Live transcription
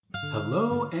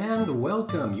Hello and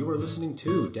welcome. You are listening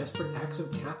to Desperate Acts of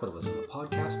Capitalism, a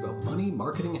podcast about money,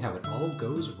 marketing, and how it all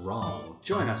goes wrong.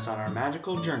 Join us on our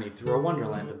magical journey through a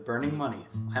wonderland of burning money.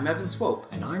 I'm Evan Swope.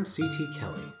 And I'm C.T.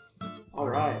 Kelly. All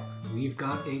right. We've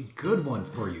got a good one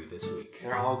for you this week.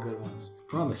 They're all good ones.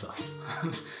 Promise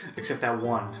us. Except that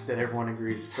one that everyone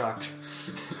agrees sucked.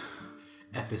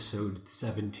 Episode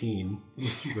 17,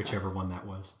 whichever one that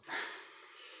was.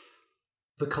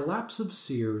 The collapse of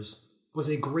Sears was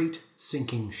a great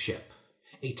sinking ship,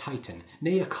 a titan,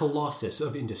 nay a colossus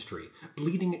of industry,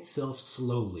 bleeding itself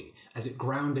slowly as it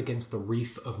ground against the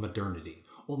reef of modernity,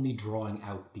 only drawing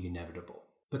out the inevitable.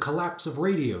 The collapse of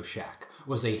Radio Shack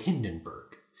was a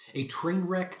Hindenburg, a train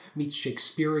wreck meets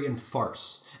Shakespearean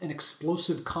farce, an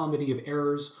explosive comedy of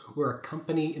errors where a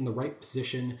company in the right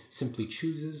position simply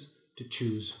chooses to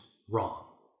choose wrong.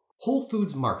 Whole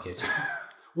Foods Market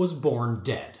was born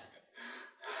dead.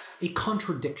 A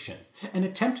contradiction, an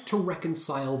attempt to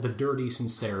reconcile the dirty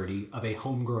sincerity of a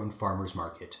homegrown farmer's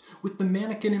market with the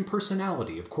mannequin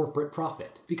impersonality of corporate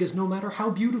profit. Because no matter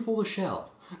how beautiful the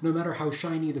shell, no matter how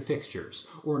shiny the fixtures,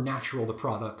 or natural the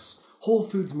products, Whole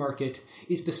Foods Market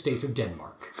is the state of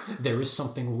Denmark. There is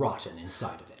something rotten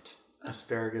inside of it.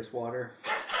 Asparagus water.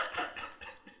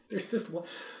 There's this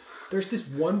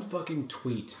one fucking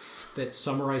tweet that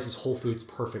summarizes Whole Foods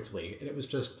perfectly. And it was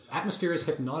just, atmosphere is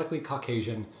hypnotically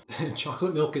Caucasian, and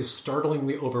chocolate milk is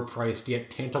startlingly overpriced, yet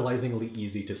tantalizingly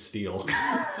easy to steal.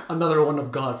 Another one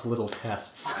of God's little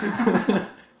tests.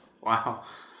 Wow,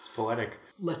 it's poetic.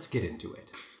 Let's get into it.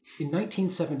 In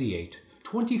 1978,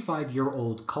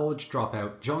 25-year-old college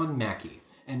dropout John Mackey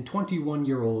and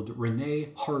 21-year-old Renee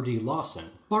Hardy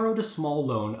Lawson borrowed a small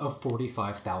loan of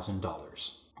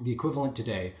 $45,000. The equivalent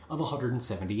today of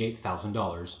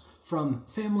 $178,000, from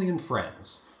family and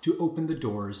friends to open the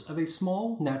doors of a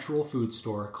small natural food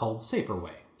store called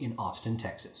Safeway in Austin,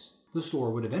 Texas. The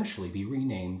store would eventually be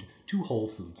renamed to Whole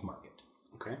Foods Market.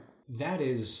 Okay. That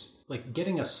is, like,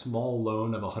 getting a small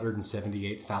loan of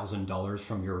 $178,000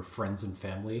 from your friends and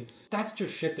family. That's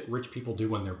just shit that rich people do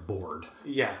when they're bored.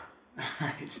 Yeah,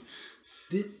 right.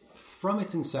 From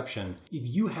its inception, if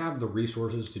you have the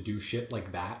resources to do shit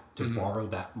like that, to borrow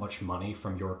that much money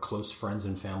from your close friends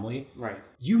and family, right,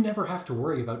 you never have to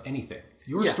worry about anything.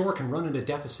 Your store can run at a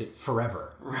deficit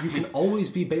forever. Right. You can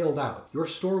always be bailed out. Your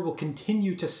store will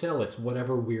continue to sell its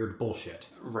whatever weird bullshit.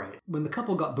 Right. When the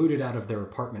couple got booted out of their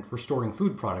apartment for storing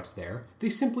food products there, they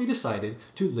simply decided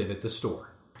to live at the store.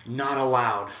 Not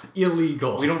allowed.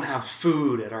 Illegal. We don't have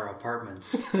food at our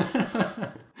apartments.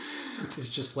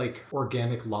 It's just like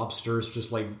organic lobsters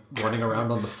just like running around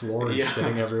on the floor and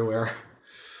shitting everywhere.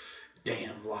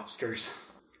 Damn lobsters.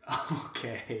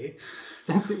 Okay.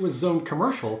 Since it was zoned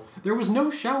commercial, there was no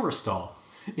shower stall.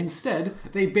 Instead,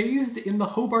 they bathed in the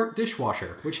Hobart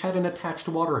dishwasher, which had an attached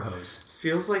water hose. This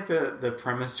feels like the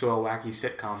premise to a wacky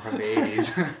sitcom from the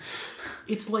 80s.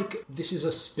 It's like this is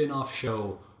a spin-off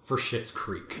show for Schitt's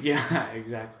Creek. Yeah,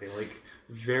 exactly. Like,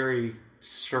 very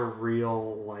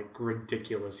surreal, like,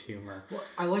 ridiculous humor. Well,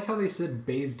 I like how they said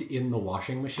bathed in the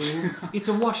washing machine. It's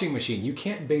a washing machine. You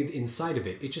can't bathe inside of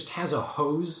it. It just has a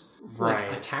hose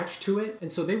attached to it.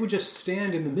 And so they would just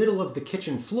stand in the middle of the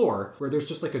kitchen floor where there's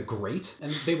just like a grate,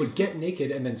 and they would get naked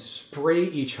and then spray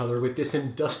each other with this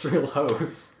industrial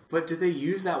hose. But did they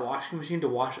use that washing machine to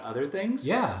wash other things?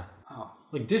 Yeah. Oh.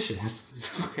 Like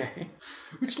dishes. Okay.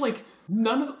 Which, like,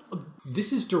 none of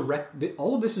this is direct.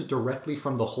 All of this is directly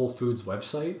from the Whole Foods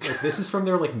website. Like, this is from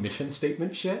their, like, mission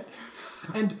statement shit.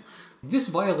 And this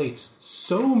violates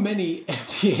so many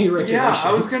FDA regulations. Yeah,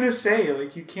 I was going to say,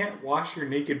 like, you can't wash your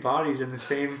naked bodies in the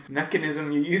same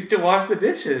mechanism you used to wash the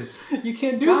dishes. You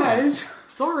can't do that.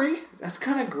 Sorry. That's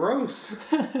kind of gross.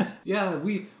 Yeah,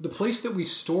 the place that we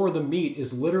store the meat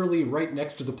is literally right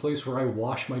next to the place where I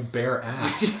wash my bare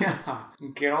ass. Yeah.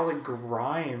 Get all the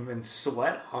grime and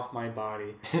sweat off my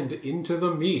body. And into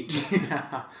the meat.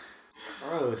 Yeah.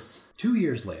 Gross. 2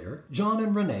 years later, John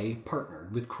and Renee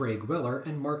partnered with Craig Weller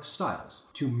and Mark Stiles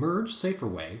to merge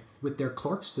Safeway with their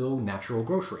Clarksville Natural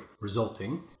Grocery,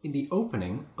 resulting in the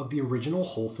opening of the original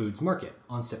Whole Foods Market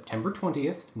on September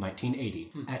 20th,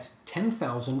 1980. At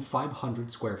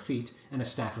 10,500 square feet and a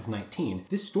staff of 19,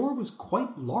 this store was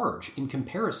quite large in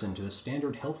comparison to the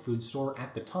standard health food store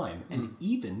at the time, and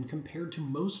even compared to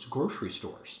most grocery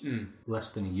stores.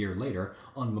 Less than a year later,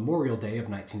 on Memorial Day of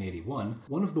 1981,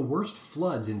 one of the worst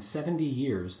floods in 70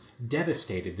 years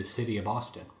devastated the city of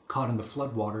Austin. Caught in the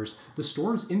floodwaters, the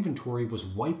store's inventory was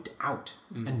wiped out,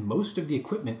 and most of the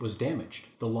equipment was damaged.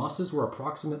 The losses were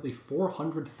approximately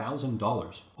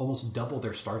 $400,000, almost double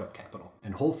their startup capital.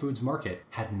 and Whole Foods Market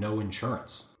had no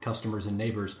insurance. Customers and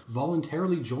neighbors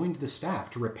voluntarily joined the staff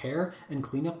to repair and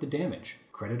clean up the damage.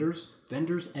 Creditors,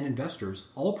 vendors, and investors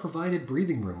all provided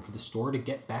breathing room for the store to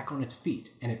get back on its feet,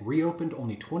 and it reopened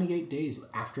only 28 days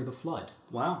after the flood.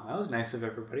 Wow, that was nice of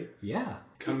everybody. Yeah.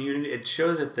 Community. It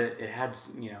shows that it had,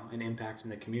 an impact in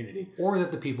the community. Or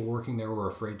that the people working there were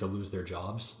afraid to lose their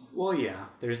jobs. Well, yeah,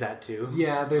 there's that too.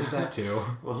 Yeah, there's that too.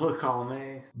 Well, column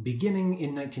A. Beginning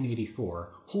in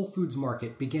 1984, Whole Foods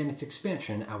Market began its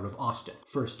expansion out of Austin,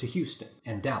 first to Houston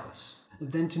and Dallas,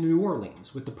 then to New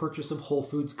Orleans with the purchase of Whole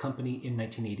Foods Company in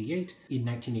 1988. In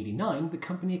 1989, the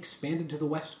company expanded to the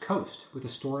West Coast with a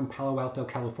store in Palo Alto,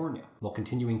 California. While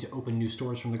continuing to open new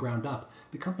stores from the ground up,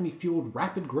 the company fueled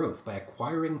rapid growth by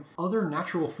acquiring other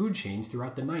natural food chains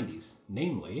throughout the 90s,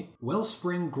 namely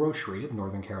Wellspring Grocery of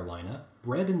Northern Carolina,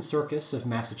 Bread and Circus of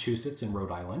Massachusetts and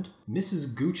Rhode Island,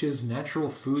 Mrs. Gooch's Natural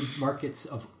Food Markets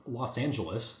of Los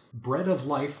Angeles, Bread of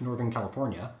Life, Northern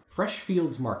California, Fresh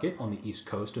Fields Market on the East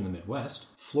Coast and the Midwest,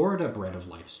 Florida Bread of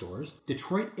Life stores,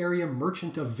 Detroit area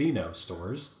Merchant of Vino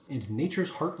stores, and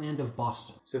Nature's Heartland of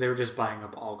Boston. So they were just buying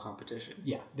up all competition.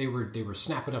 Yeah, they were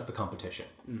snapping up the competition.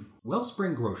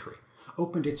 Wellspring Grocery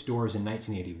opened its doors in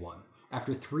 1981.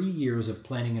 After 3 years of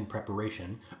planning and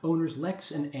preparation, owners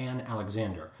Lex and Ann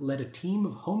Alexander led a team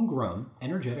of homegrown,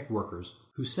 energetic workers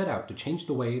who set out to change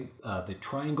the way the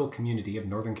Triangle community of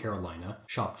Northern Carolina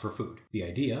shopped for food. The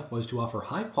idea was to offer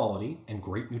high quality and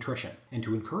great nutrition, and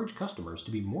to encourage customers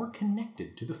to be more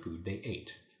connected to the food they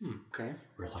ate. Okay.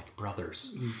 We're like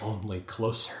brothers, only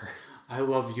closer. I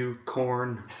love you,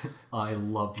 corn. I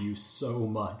love you so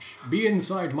much. Be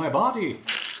inside my body.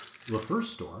 The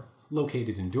first store,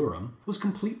 located in Durham, was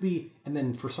completely, and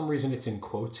then for some reason it's in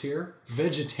quotes here,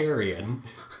 vegetarian.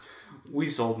 We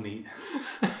sold meat.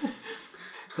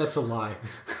 That's a lie.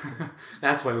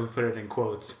 That's why we put it in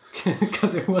quotes.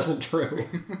 Because it wasn't true.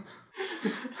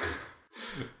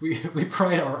 We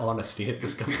pride our honesty at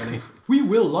this company. We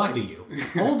will lie to you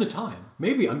all the time.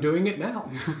 Maybe I'm doing it now.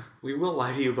 We will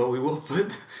lie to you, but we will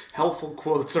put helpful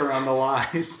quotes around the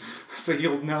lies so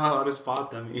you'll know how to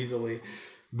spot them easily.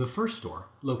 The first store,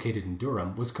 located in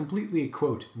Durham, was completely,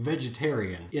 quote,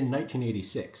 vegetarian in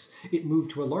 1986. It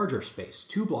moved to a larger space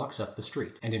 2 blocks up the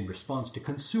street, and in response to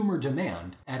consumer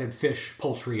demand, added fish,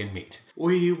 poultry, and meat.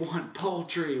 We want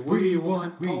poultry! We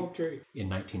want poultry! In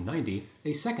 1990,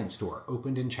 a second store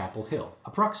opened in Chapel Hill,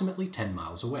 approximately 10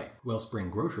 miles away.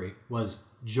 Wellspring Grocery was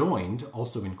joined,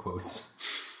 also in quotes.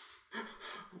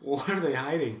 What are they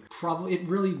hiding? Probably, it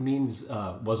really means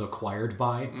was acquired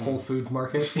by Whole Foods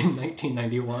Market in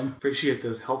 1991. Appreciate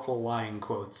those helpful lying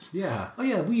quotes. Yeah. Oh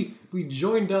yeah, we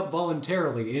joined up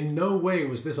voluntarily. In no way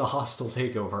was this a hostile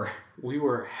takeover. We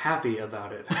were happy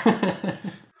about it.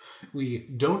 We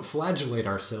don't flagellate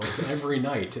ourselves every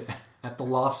night at the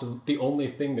loss of the only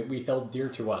thing that we held dear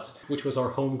to us, which was our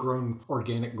homegrown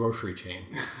organic grocery chain.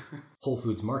 Whole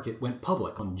Foods Market went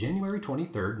public on January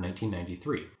 23rd,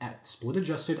 1993, at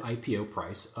split-adjusted IPO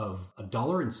price of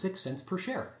 $1.06 per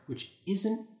share, which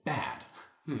isn't bad.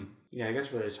 Yeah, I guess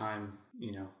for the time,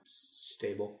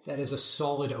 stable. That is a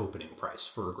solid opening price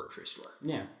for a grocery store.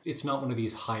 Yeah. It's not one of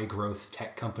these high-growth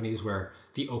tech companies where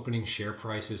the opening share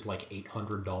price is like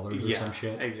 $800 or some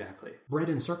shit. Exactly. Bread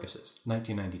and Circuses,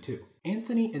 1992.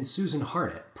 Anthony and Susan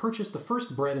Harnett purchased the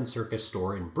first Bread and Circus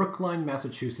store in Brookline,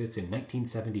 Massachusetts in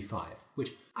 1975,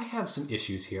 which I have some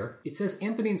issues here. It says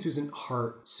Anthony and Susan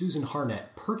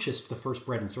Harnett purchased the first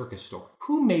Bread and Circus store.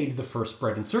 Who made the first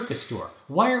Bread and Circus store?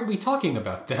 Why aren't we talking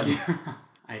about them?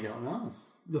 I don't know.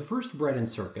 The first Bread and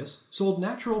Circus sold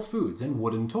natural foods and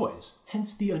wooden toys,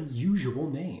 hence the unusual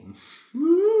name.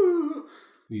 Woo!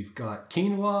 We've got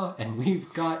quinoa and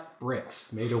we've got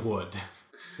bricks made of wood.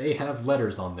 They have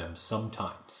letters on them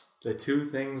sometimes. The 2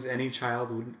 things any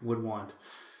child would want.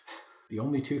 The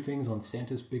only 2 things on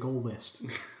Santa's big old list.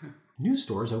 New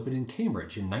stores opened in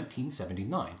Cambridge in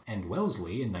 1979 and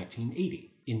Wellesley in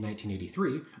 1980. In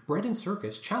 1983, Bread and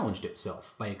Circus challenged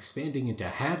itself by expanding into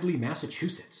Hadley,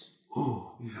 Massachusetts. Ooh.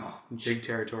 No, big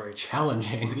territory.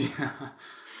 Challenging. Yeah.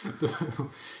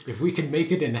 If we can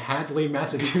make it in Hadley,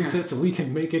 Massachusetts, we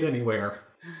can make it anywhere.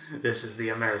 This is the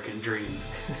American dream.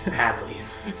 Hadley.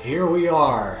 Here we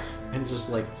are. And it's just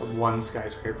like 1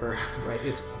 skyscraper. Right,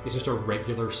 it's just a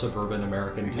regular suburban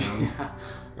American town. Yeah,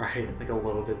 right, like a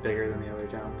little bit bigger than the other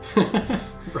town.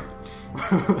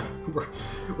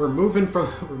 we're moving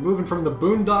from the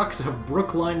boondocks of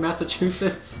Brookline,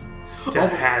 Massachusetts to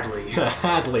Hadley. To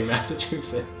Hadley,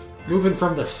 Massachusetts. Moving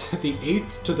from the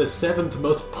 8th to the 7th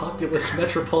most populous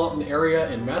metropolitan area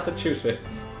in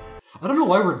Massachusetts. I don't know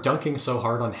why we're dunking so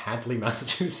hard on Hadley,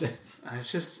 Massachusetts.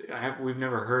 It's just we've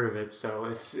never heard of it, so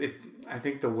I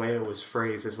think the way it was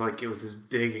phrased is like it was this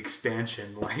big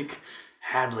expansion, like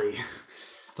Hadley.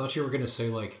 I thought you were going to say,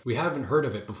 like, we haven't heard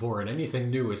of it before and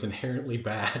anything new is inherently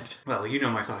bad. Well, you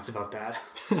know my thoughts about that.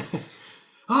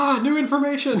 New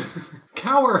information!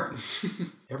 Cower!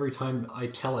 Every time I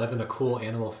tell Evan a cool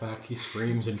animal fact, he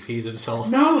screams and pees himself.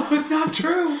 No, it's not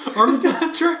true! It's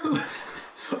not true!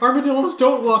 Armadillos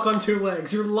don't walk on two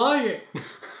legs. You're lying.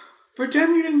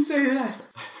 Pretend you didn't say that.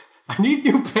 I need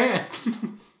new pants.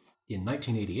 In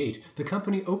 1988, the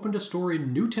company opened a store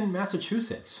in Newton,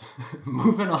 Massachusetts.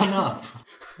 Moving on up.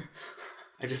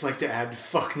 I just like to add,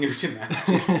 fuck Newton,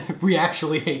 Massachusetts. We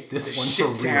actually hate this one shit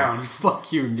for real. town.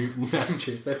 Fuck you, Newton,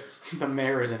 Massachusetts. The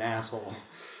mayor is an asshole.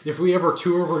 If we ever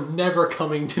tour, we're never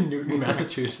coming to Newton,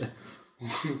 Massachusetts.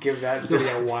 Give that city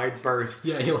a wide berth.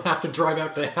 Yeah, you'll have to drive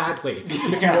out to Hadley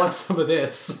if you want some of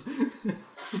this.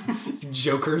 You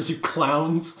jokers, you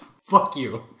clowns. Fuck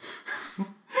you.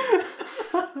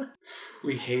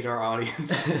 We hate our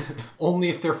audience. Only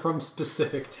if they're from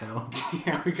specific towns.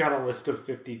 Yeah, we got a list of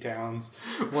 50 towns.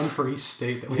 One for each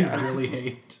state that we really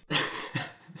hate.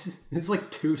 It's like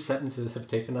 2 sentences have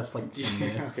taken us like 10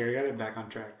 minutes. Okay, we got it back on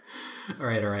track. All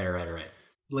right.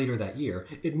 Later that year,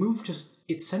 it moved to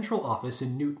its central office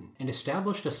in Newton and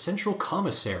established a central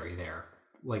commissary there,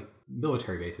 like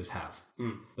military bases have.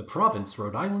 The Province,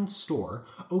 Rhode Island store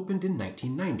opened in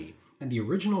 1990, and the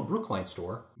original Brookline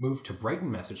store moved to Brighton,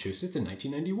 Massachusetts in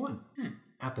 1991.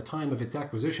 At the time of its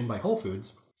acquisition by Whole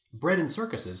Foods, Bread and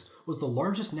Circuses was the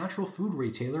largest natural food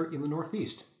retailer in the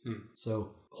Northeast.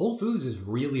 So Whole Foods is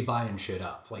really buying shit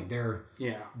up. Like they're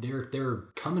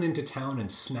coming into town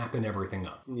and snapping everything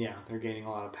up. Yeah, they're gaining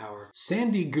a lot of power.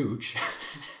 Sandy Gooch.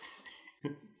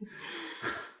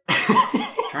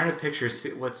 Trying to picture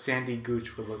what Sandy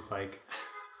Gooch would look like.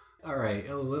 All right,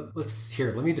 let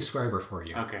me describe her for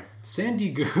you. Okay.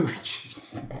 Sandy Gooch.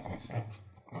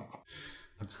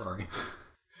 I'm sorry.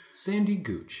 Sandy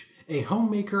Gooch, a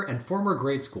homemaker and former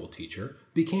grade school teacher,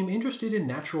 became interested in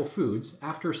natural foods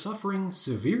after suffering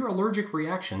severe allergic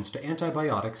reactions to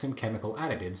antibiotics and chemical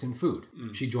additives in food.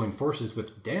 She joined forces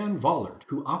with Dan Vollard,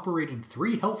 who operated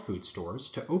 3 health food stores,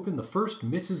 to open the first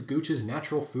Mrs. Gooch's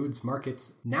Natural Foods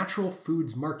Market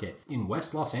in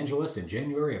West Los Angeles in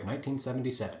January of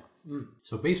 1977.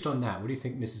 So based on that, what do you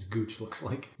think Mrs. Gooch looks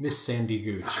like? Miss Sandy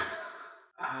Gooch.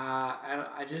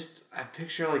 I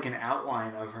picture like an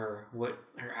outline of her, what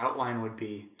her outline would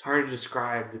be. It's hard to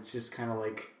describe. It's just kind of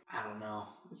like, I don't know.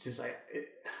 It's just like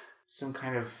some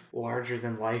kind of larger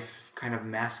than life kind of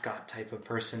mascot type of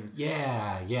person.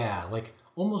 Yeah. Like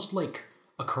almost like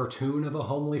a cartoon of a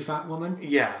homely fat woman.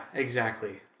 Yeah,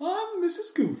 exactly. I'm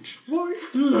Mrs. Gooch. Why,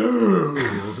 hello.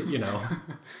 You know.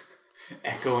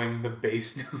 Echoing the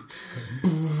bass.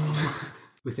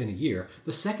 Within a year,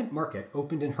 the second market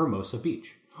opened in Hermosa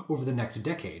Beach. Over the next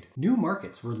decade, new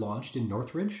markets were launched in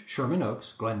Northridge, Sherman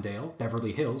Oaks, Glendale,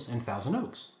 Beverly Hills, and Thousand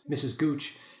Oaks. Mrs.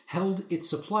 Gooch held its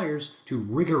suppliers to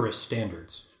rigorous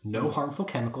standards. No harmful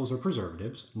chemicals or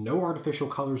preservatives, no artificial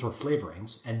colors or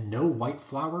flavorings, and no white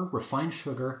flour, refined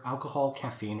sugar, alcohol,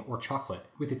 caffeine, or chocolate.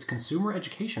 With its consumer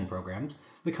education programs,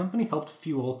 the company helped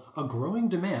fuel a growing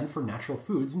demand for natural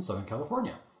foods in Southern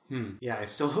California. Yeah, I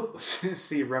still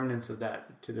see remnants of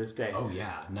that to this day. Oh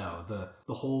yeah, no,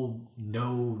 the whole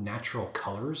no natural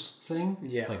colors thing,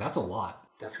 like that's a lot.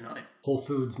 Definitely. Whole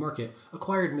Foods Market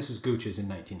acquired Mrs. Gooch's in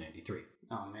 1993.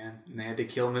 Oh man, and they had to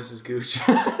kill Mrs. Gooch.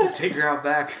 Take her out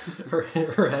back.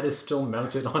 Her head is still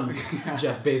mounted on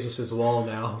Jeff Bezos' wall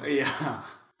now. Yeah,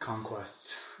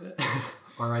 conquests.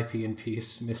 R.I.P. in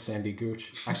peace, Miss Sandy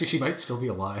Gooch. Actually, she might still be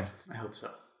alive. I hope so.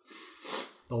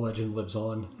 The legend lives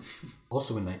on.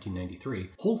 Also in 1993,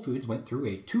 Whole Foods went through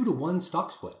a 2-to-1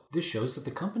 stock split. This shows that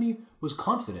the company was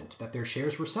confident that their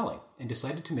shares were selling and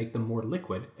decided to make them more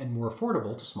liquid and more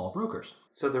affordable to small brokers.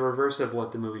 So the reverse of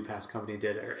what the MoviePass company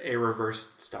did, a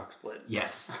reverse stock split.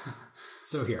 Yes.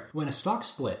 So here, when a stock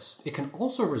splits, it can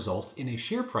also result in a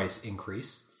share price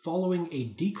increase following a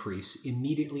decrease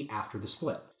immediately after the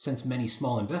split. Since many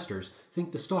small investors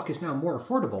think the stock is now more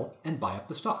affordable and buy up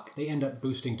the stock, they end up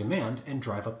boosting demand and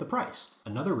drive up the price.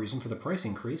 Another reason for the price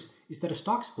increase is that a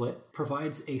stock split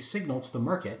provides a signal to the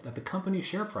market that the company's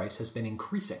share price has been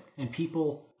increasing, and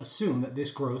people assume that this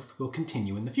growth will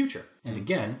continue in the future, and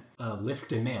again, lift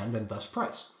demand and thus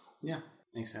price. Yeah,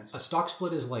 makes sense. A stock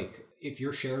split is like, if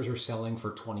your shares are selling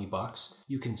for $20,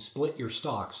 you can split your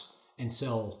stocks and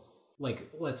sell.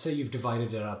 Like, let's say you've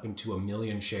divided it up into 1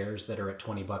 million shares that are at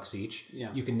 $20 each. Yeah.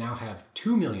 You can now have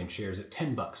 2 million shares at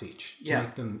 $10 each to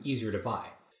make them easier to buy.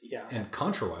 Yeah. And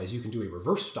contrawise, you can do a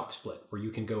reverse stock split where you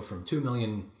can go from 2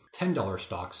 million $10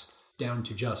 stocks down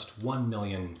to just $1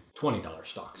 million $20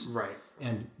 stocks. Right.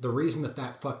 And the reason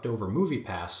that fucked over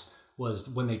MoviePass was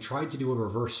when they tried to do a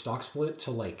reverse stock split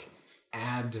to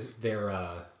add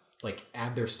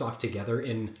their stock together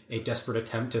in a desperate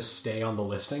attempt to stay on the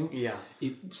listing. Yeah.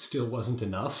 It still wasn't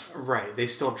enough. Right. They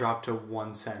still dropped to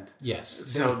 1 cent. Yes.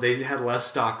 So they had less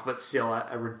stock, but still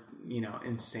at a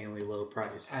insanely low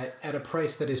price. At a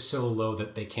price that is so low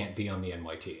that they can't be on the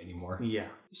NYT anymore. Yeah.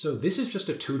 So this is just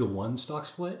a 2-to-1 stock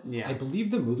split. Yeah. I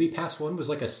believe the MoviePass one was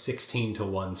like a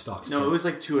 16-to-1 stock split. No, it was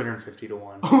like 250 to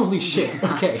 1. Holy shit.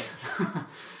 Okay.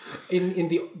 In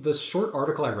the short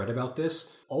article I read about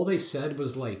this, all they said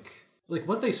was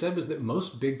what they said was that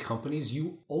most big companies,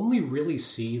 you only really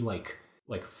see like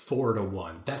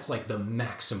 4-to-1. That's like the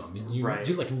maximum. You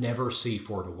never see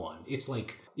 4-to-1. It's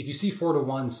like if you see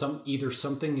 4-to-1, either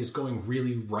something is going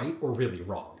really right or really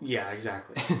wrong. Yeah,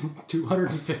 exactly.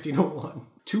 250-to-1.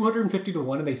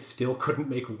 250-to-1 and they still couldn't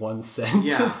make 1 cent.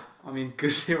 Yeah. I mean,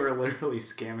 because they were literally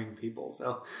scamming people,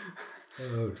 so.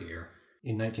 Oh dear.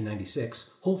 In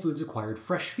 1996, Whole Foods acquired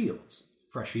Fresh Fields.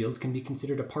 Fresh Fields can be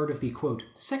considered a part of the, quote,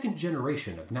 second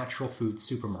generation of natural foods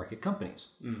supermarket companies,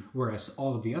 whereas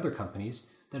all of the other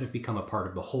companies that have become a part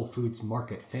of the Whole Foods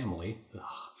market family,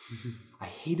 I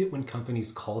hate it when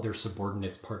companies call their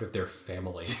subordinates part of their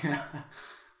family. Yeah.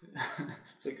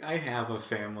 It's like, I have a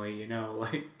family,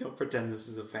 don't pretend this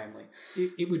is a family.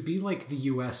 It would be like the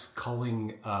U.S.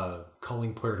 calling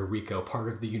Puerto Rico part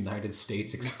of the United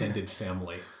States extended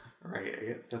family.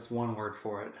 Right, that's one word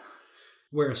for it.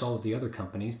 Whereas all of the other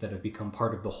companies that have become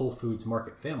part of the Whole Foods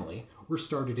market family were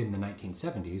started in the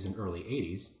 1970s and early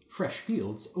 80s, Fresh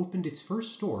Fields opened its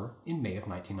first store in May of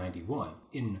 1991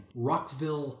 in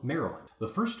Rockville, Maryland. The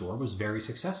first store was very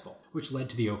successful, which led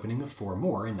to the opening of 4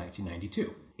 more in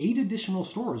 1992. 8 additional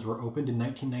stores were opened in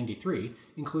 1993,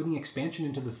 including expansion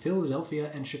into the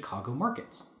Philadelphia and Chicago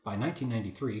markets. By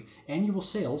 1993, annual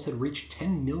sales had reached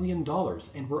 $10 million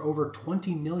and were over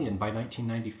 $20 million by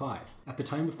 1995. At the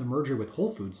time of the merger with Whole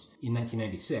Foods in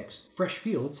 1996, Fresh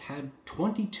Fields had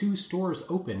 22 stores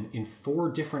open in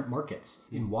 4 different markets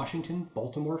in Washington,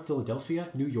 Baltimore, Philadelphia,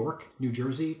 New York, New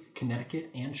Jersey, Connecticut,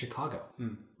 and Chicago.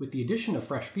 With the addition of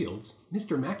Fresh Fields,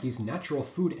 Mr. Mackey's natural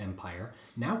food empire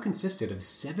now consisted of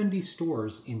 70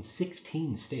 stores in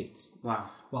 16 states. Wow.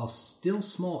 While still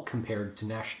small compared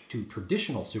to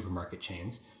traditional supermarket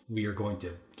chains, we are going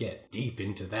to get deep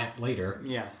into that later.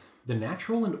 Yeah. The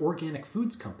Natural and Organic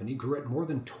Foods Company grew at more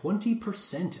than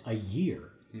 20% a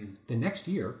year. The next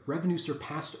year, revenue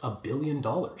surpassed $1 billion.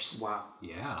 Wow.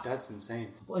 Yeah. That's insane.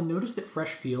 Well, and notice that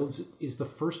Fresh Fields is the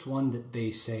first one that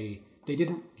they say they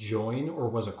didn't join or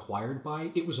was acquired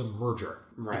by. It was a merger.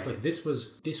 Right. It's like this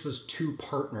was 2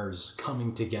 partners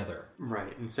coming together.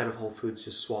 Right. Instead of Whole Foods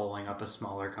just swallowing up a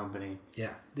smaller company.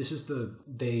 Yeah. This is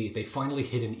they finally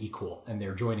hit an equal and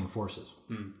they're joining forces.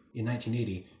 In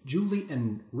 1980, Julie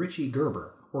and Richie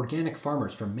Gerber, organic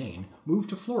farmers from Maine, moved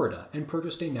to Florida and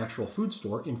purchased a natural food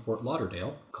store in Fort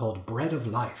Lauderdale called Bread of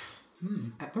Life.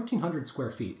 At 1,300 square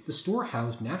feet, the store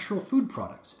housed natural food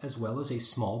products as well as a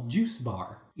small juice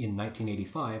bar. In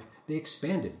 1985, they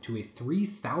expanded to a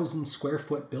 3,000 square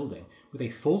foot building with a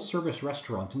full-service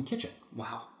restaurant and kitchen.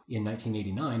 Wow. In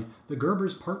 1989, the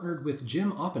Gerbers partnered with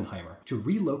Jim Oppenheimer to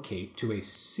relocate to a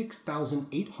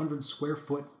 6,800 square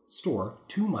foot store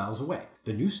 2 miles away.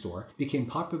 The new store became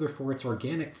popular for its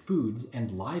organic foods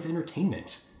and live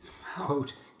entertainment. Wow.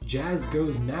 Quote, Jazz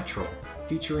Goes Natural,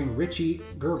 featuring Richie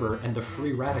Gerber and the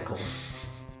Free Radicals.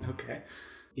 Okay.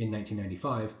 In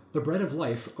 1995, the Bread of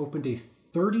Life opened a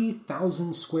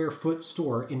 30,000 square foot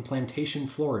store in Plantation,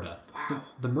 Florida. Wow.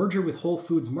 The merger with Whole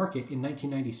Foods Market in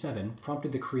 1997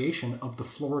 prompted the creation of the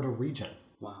Florida region.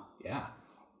 Wow. Yeah.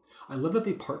 I love that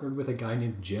they partnered with a guy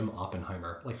named Jim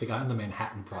Oppenheimer, like the guy on the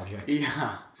Manhattan Project.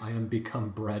 Yeah. I am become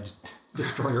bread,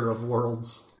 destroyer of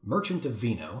worlds. Merchant of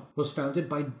Vino was founded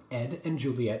by Ed and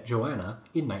Juliette Joanna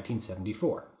in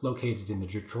 1974. Located in the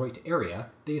Detroit area,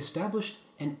 they established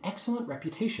an excellent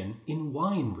reputation in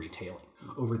wine retailing.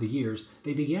 Over the years,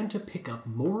 they began to pick up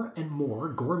more and more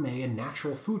gourmet and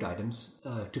natural food items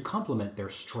to complement their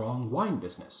strong wine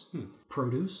business.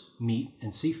 Produce, meat,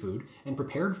 and seafood, and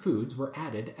prepared foods were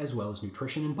added, as well as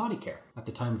nutrition and body care. At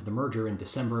the time of the merger in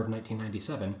December of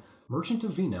 1997, Merchant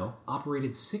of Vino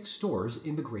operated 6 stores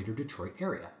in the greater Detroit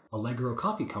area. Allegro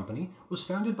Coffee Company was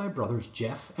founded by brothers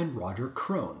Jeff and Roger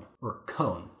Cohn.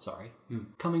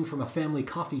 Coming from a family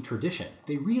coffee tradition,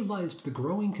 they realized the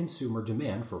growing consumer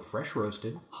demand for fresh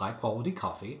roasted, high-quality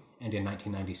coffee and in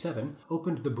 1997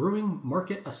 opened the Brewing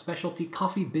Market, a specialty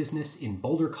coffee business in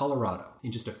Boulder, Colorado.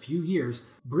 In just a few years,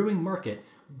 Brewing Market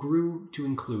grew to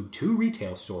include 2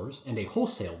 retail stores and a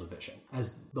wholesale division.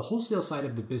 As the wholesale side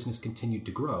of the business continued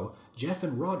to grow, Jeff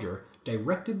and Roger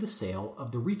directed the sale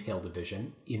of the retail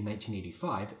division in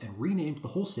 1985 and renamed the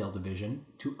wholesale division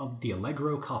to the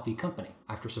Allegro Coffee Company.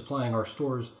 After supplying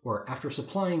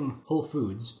Whole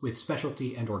Foods with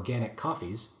specialty and organic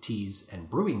coffees, teas, and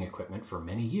brewing equipment for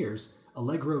many years,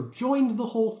 Allegro joined the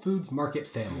Whole Foods Market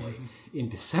family in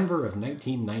December of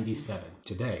 1997.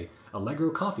 Today, Allegro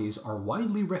coffees are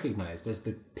widely recognized as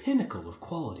the pinnacle of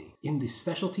quality in the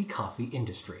specialty coffee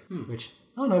industry, which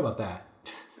I don't know about that.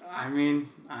 I mean,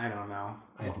 I don't know.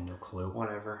 I have no clue.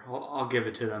 Whatever. I'll give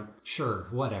it to them. Sure,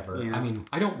 whatever. Yeah. I mean,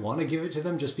 I don't want to give it to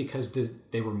them just because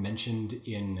they were mentioned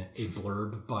in a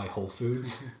blurb by Whole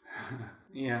Foods.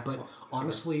 Yeah. But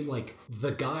honestly, like,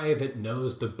 the guy that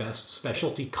knows the best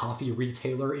specialty coffee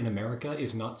retailer in America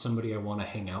is not somebody I want to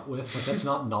hang out with. Like, that's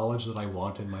not knowledge that I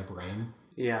want in my brain.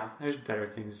 Yeah, there's better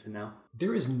things to know.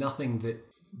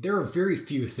 There are very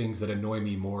few things that annoy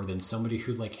me more than somebody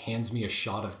who, like, hands me a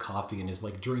shot of coffee and is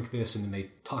like, drink this, and then they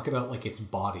talk about, like, its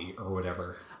body or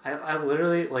whatever. I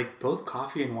literally, like, both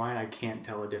coffee and wine, I can't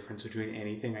tell the difference between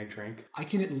anything I drink. I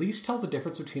can at least tell the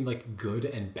difference between, like, good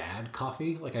and bad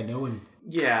coffee. Like, I know when...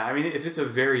 Yeah, I mean, if it's a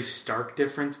very stark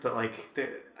difference, but, like,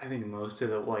 I think most of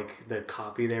the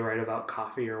copy they write about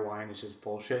coffee or wine is just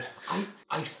bullshit.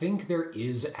 I think there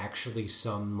is actually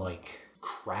some, like,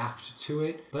 craft to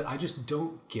it, but I just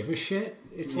don't give a shit.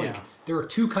 It's like, there are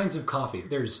 2 kinds of coffee.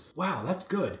 There's, wow, that's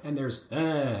good. And there's,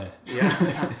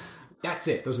 Yeah. That's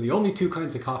it. Those are the only 2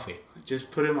 kinds of coffee.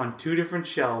 Just put them on 2 different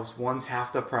shelves. One's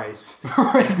half the price.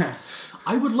 Right.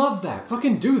 I would love that.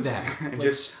 Fucking do that. And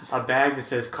just a bag that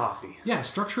says coffee. Yeah,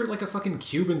 structure it like a fucking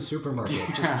Cuban supermarket.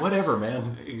 Just whatever,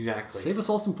 man. Exactly. Save us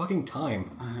all some fucking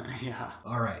time. Yeah.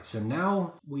 Alright, so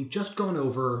now we've just gone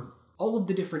over all of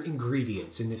the different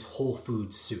ingredients in this Whole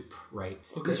Foods soup, right?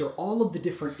 Okay. These are all of the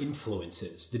different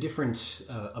influences, the different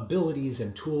abilities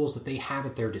and tools that they have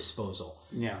at their disposal.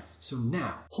 Yeah. So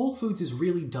now, Whole Foods is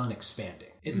really done expanding,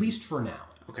 at least for now.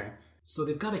 Okay. So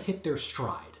they've got to hit their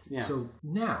stride. Yeah. So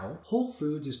now, Whole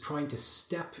Foods is trying to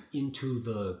step into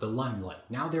the limelight.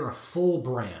 Now they're a full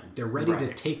brand. They're ready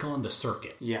to take on the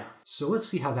circuit. Yeah. So let's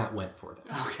see how that went for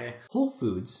them. Okay. Whole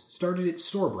Foods started its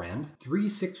store brand,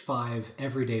 365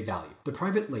 Everyday Value. The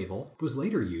private label was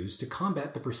later used to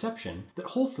combat the perception that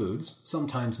Whole Foods,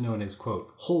 sometimes known as,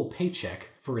 quote, whole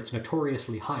paycheck for its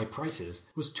notoriously high prices,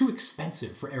 was too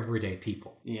expensive for everyday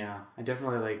people. Yeah, I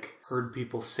definitely, like, heard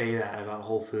people say that about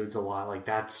Whole Foods a lot. Like,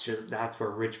 that's where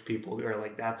rich people, or,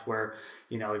 like, that's where,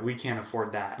 you know, like, we can't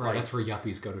afford that. Right, like, that's where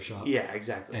yuppies go to shop. Yeah,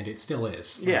 exactly. And it still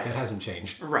is. Yeah. Like, that hasn't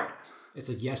changed. Right. It's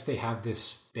like, yes, they have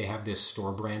this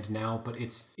store brand now, but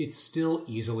it's still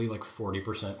easily like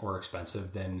 40% more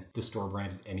expensive than the store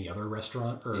brand at any other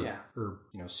restaurant or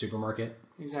supermarket.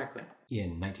 Exactly.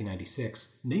 In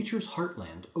 1996, Nature's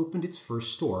Heartland opened its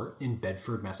first store in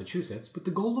Bedford, Massachusetts, with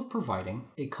the goal of providing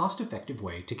a cost-effective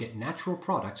way to get natural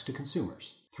products to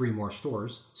consumers. 3 more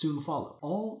stores soon followed,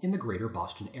 all in the greater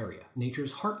Boston area.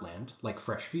 Nature's Heartland, like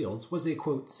Fresh Fields, was a,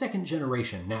 quote,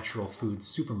 second-generation natural foods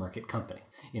supermarket company.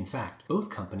 In fact, both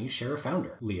companies share a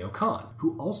founder, Leo Kahn,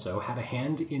 who also had a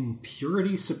hand in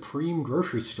Purity Supreme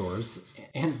grocery stores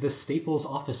and the Staples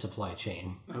office supply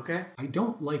chain. Okay. I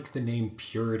don't like the name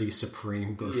Purity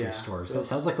Supreme grocery stores. That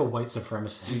sounds like a white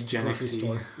supremacist grocery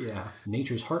store. Yeah.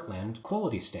 Nature's Heartland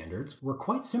quality standards were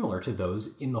quite similar to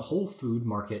those in the Whole Food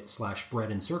Market / bread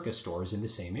and circus stores in the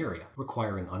same area,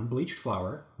 requiring unbleached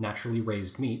flour, naturally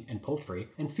raised meat and poultry,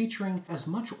 and featuring as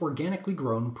much organically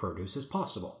grown produce as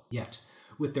possible. Yet,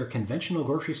 with their conventional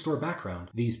grocery store background,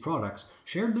 these products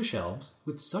shared the shelves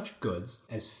with such goods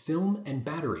as film and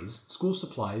batteries, school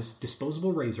supplies,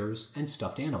 disposable razors, and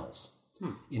stuffed animals.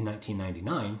 In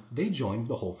 1999, they joined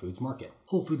the Whole Foods Market.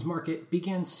 Whole Foods Market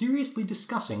began seriously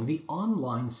discussing the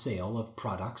online sale of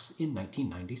products in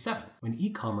 1997, when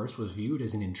e-commerce was viewed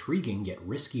as an intriguing yet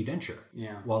risky venture,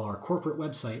 while our corporate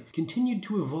website continued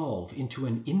to evolve into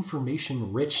an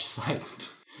information-rich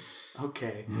site.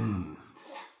 Okay.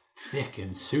 Thick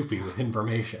and soupy with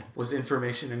information. Was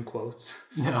information in quotes?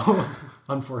 No,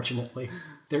 unfortunately.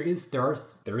 There is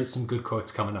some good quotes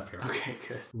coming up here. Okay,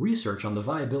 good. Research on the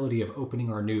viability of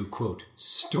opening our new, quote,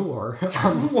 store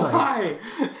on the site. Why?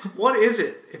 What is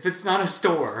it if it's not a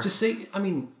store? Just say, I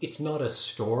mean, it's not a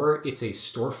store, it's a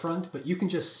storefront, but you can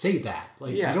just say that.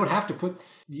 Like, you don't have to put,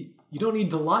 you don't need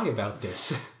to lie about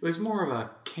this. It was more of a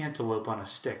cantaloupe on a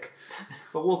stick,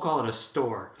 but we'll call it a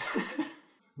store.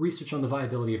 Research on the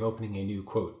viability of opening a new,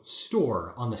 quote,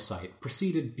 store on the site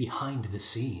proceeded behind the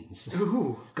scenes.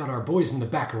 Ooh. Got our boys in the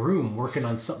back room working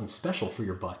on something special for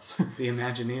your butts. The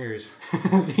Imagineers.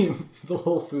 the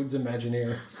Whole Foods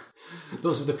Imagineers.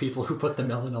 Those are the people who put the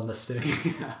melon on the stick.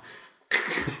 Yeah.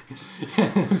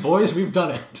 Boys, we've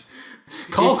done it.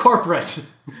 Call corporate.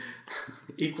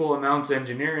 Equal amounts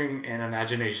engineering and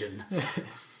imagination.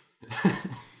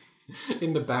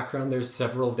 In the background, there's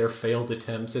several of their failed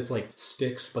attempts. It's like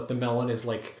sticks, but the melon is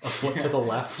like a foot to the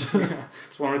left. Yeah.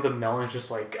 It's one where the melon's just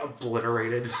like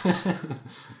obliterated.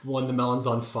 One, the melon's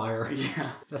on fire.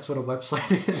 Yeah. That's what a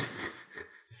website is.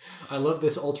 I love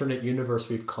this alternate universe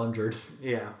we've conjured.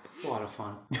 Yeah, it's a lot of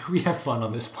fun. We have fun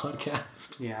on this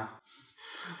podcast. Yeah.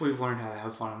 We've learned how to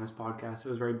have fun on this podcast. It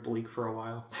was very bleak for a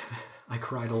while. I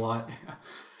cried a lot. Yeah.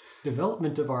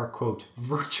 Development of our, quote,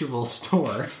 virtual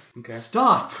store. Okay.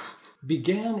 Stop!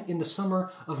 Began in the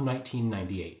summer of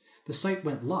 1998. The site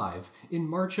went live in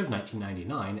March of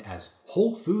 1999 as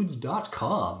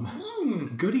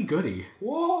WholeFoods.com. Goody goody.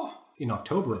 Whoa! In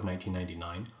October of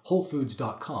 1999,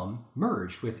 WholeFoods.com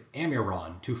merged with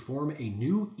Amiron to form a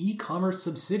new e-commerce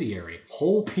subsidiary,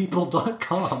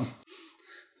 WholePeople.com.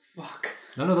 Fuck.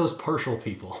 None of those partial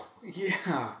people.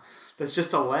 Yeah, that's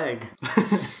just a leg.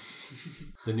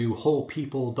 The new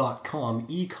WholePeople.com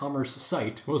e-commerce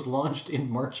site was launched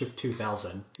in March of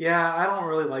 2000. Yeah, I don't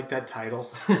really like that title.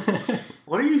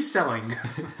 What are you selling?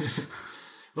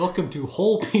 Welcome to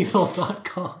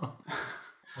WholePeople.com.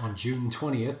 On June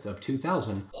 20th of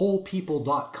 2000,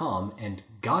 WholePeople.com and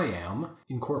Gaiam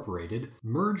Incorporated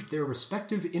merged their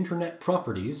respective internet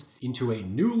properties into a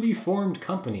newly formed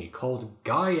company called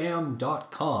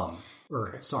Gaiam.com.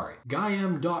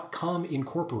 Gaiam.com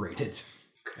Incorporated.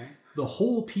 Okay. The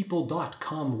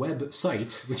WholePeople.com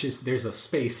website, which is, there's a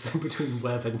space between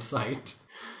web and site.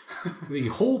 The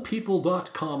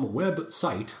WholePeople.com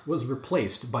website was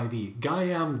replaced by the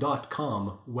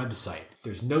Gaiam.com website.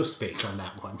 There's no space on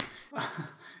that one.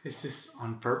 Is this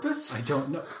on purpose? I don't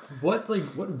know. What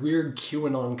weird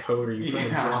QAnon code are you trying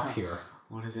to drop here?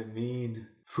 What does it mean?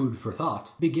 Food for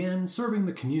Thought began serving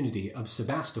the community of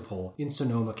Sebastopol in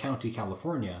Sonoma County,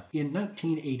 California in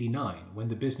 1989 when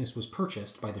the business was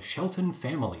purchased by the Shelton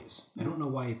families. I don't know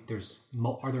why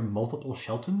are there multiple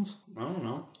Sheltons? I don't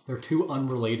know. They're two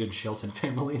unrelated Shelton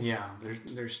families. Yeah,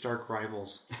 they're stark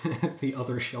rivals. The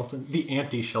other Shelton, the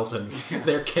anti-Sheltons. Yeah.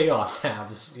 They're chaos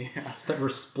halves that were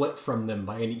split from them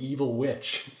by an evil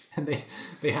witch. And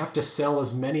they have to sell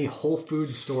as many Whole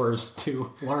Foods stores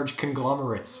to large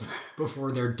conglomerates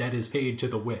before their debt is paid to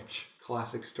the witch.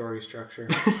 Classic story structure.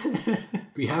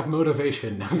 We have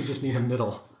motivation, now we just need a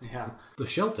middle. Yeah. The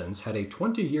Sheltons had a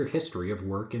 20-year history of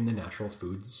work in the natural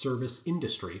foods service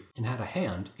industry and had a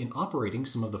hand in operating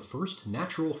some of the first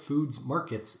natural foods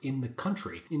markets in the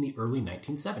country in the early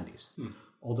 1970s.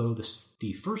 Although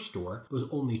the first store was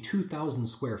only 2,000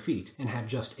 square feet and had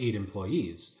just 8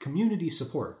 employees, community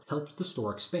support helped the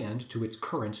store expand to its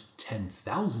current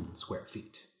 10,000 square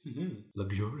feet. Mm-hmm.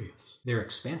 Luxurious. Their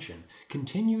expansion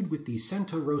continued with the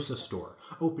Santa Rosa store,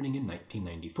 opening in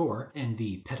 1994, and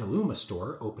the Petaluma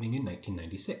store, opening in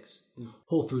 1996.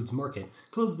 Whole Foods Market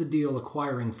closed the deal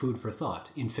acquiring Food for Thought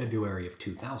in February of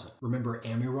 2000. Remember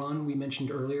Amiron we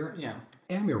mentioned earlier? Yeah.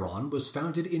 Amiron was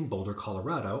founded in Boulder,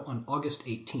 Colorado on August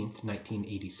 18th,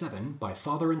 1987 by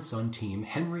father and son team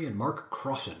Henry and Mark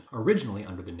Crossan, originally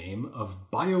under the name of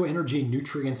Bioenergy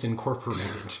Nutrients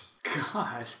Incorporated.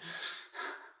 God.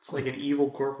 It's like an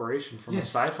evil corporation from a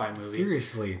sci-fi movie.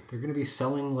 Seriously. They're going to be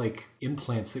selling,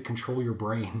 implants that control your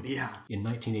brain. Yeah. In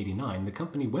 1989, the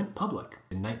company went public.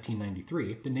 In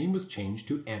 1993, the name was changed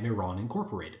to Amiron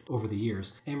Incorporated. Over the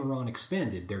years, Amiron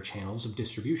expanded their channels of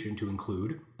distribution to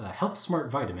include Health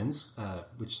Smart Vitamins,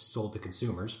 which sold to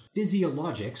consumers,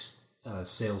 Physiologics,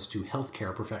 sales to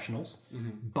healthcare professionals,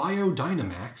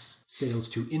 Biodynamax, sales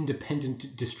to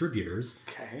independent distributors,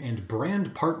 and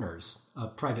Brand Partners, a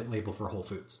private label for Whole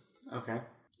Foods. Okay.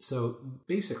 So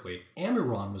basically,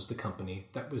 Amiron is the company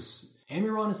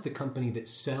that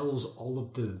sells all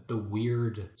of the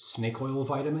weird snake oil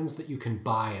vitamins that you can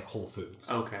buy at Whole Foods.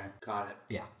 Okay, got it.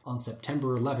 Yeah. On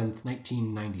September 11th,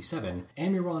 1997,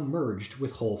 Amiron merged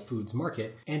with Whole Foods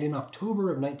Market, and in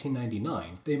October of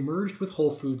 1999, they merged with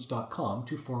WholeFoods.com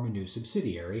to form a new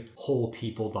subsidiary,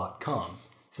 WholePeople.com.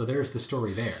 So there's the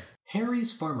story there.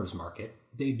 Harry's Farmers Market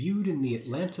debuted in the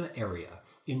Atlanta area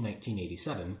in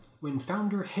 1987 when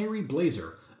founder Harry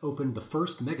Blazer opened the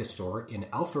first megastore in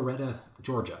Alpharetta,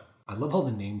 Georgia. I love all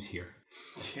the names here.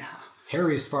 Yeah.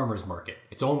 Harry's Farmers Market.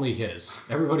 It's only his.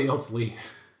 Everybody else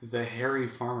leave. The Harry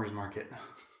Farmers Market.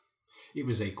 It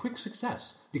was a quick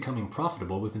success, becoming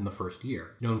profitable within the first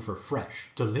year. Known for fresh,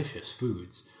 delicious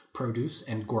foods, produce,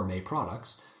 and gourmet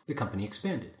products, the company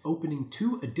expanded, opening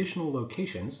 2 additional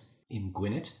locations in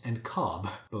Gwinnett and Cobb,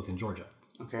 both in Georgia.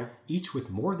 Okay. Each with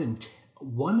more than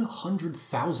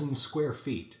 100,000 square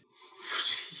feet.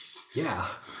 Jeez. Yeah.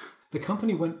 The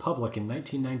company went public in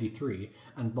 1993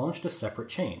 and launched a separate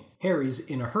chain, Harry's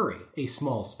In a Hurry, a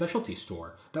small specialty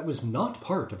store that was not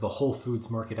part of the Whole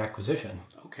Foods Market acquisition.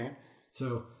 Okay.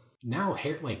 So now,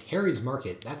 Harry's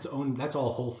Market, that's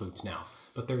all Whole Foods now,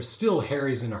 but there's still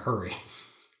Harry's In a Hurry.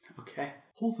 Okay.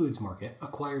 Whole Foods Market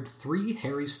acquired 3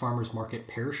 Harry's Farmers Market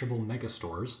perishable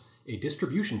megastores, a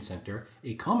distribution center,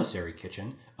 a commissary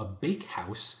kitchen, a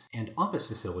bakehouse, and office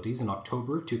facilities in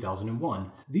October of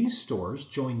 2001. These stores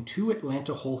joined 2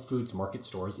 Atlanta Whole Foods Market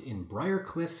stores in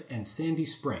Briarcliff and Sandy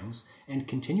Springs and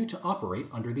continue to operate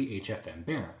under the HFM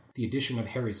banner. The addition of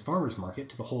Harry's Farmers Market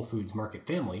to the Whole Foods Market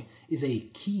family is a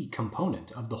key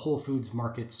component of the Whole Foods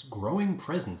Market's growing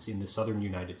presence in the southern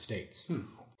United States.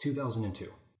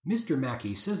 2002. Mr.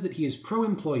 Mackey says that he is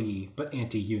pro-employee but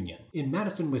anti-union. In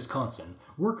Madison, Wisconsin,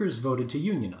 workers voted to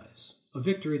unionize, a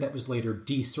victory that was later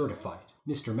decertified.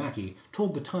 Mr. Mackey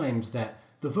told The Times that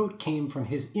the vote came from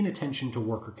his inattention to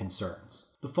worker concerns.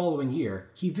 The following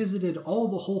year, he visited all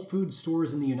the Whole Foods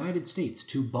stores in the United States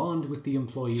to bond with the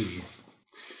employees.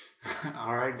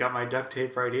 All right, got my duct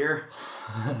tape right here.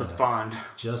 Let's bond.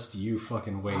 Just you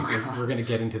fucking wait. We're going to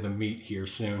get into the meat here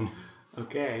soon.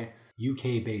 Okay.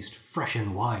 UK-based Fresh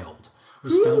and Wild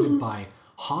was founded by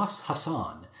Haas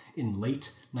Hassan in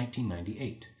late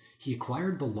 1998. He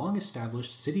acquired the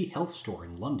long-established City Health store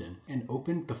in London and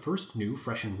opened the first new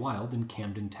Fresh and Wild in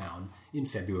Camden Town in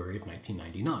February of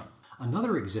 1999.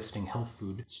 Another existing health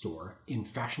food store in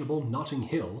fashionable Notting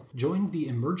Hill joined the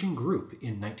emerging group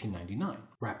in 1999.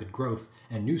 Rapid growth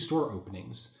and new store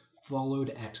openings followed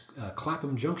at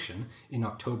Clapham Junction in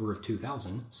October of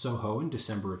 2000, Soho in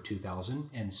December of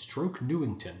 2000, and Stoke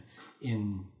Newington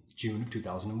in June of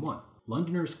 2001.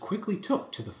 Londoners quickly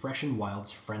took to the Fresh and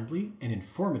Wild's friendly and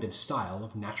informative style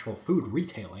of natural food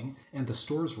retailing, and the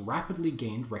stores rapidly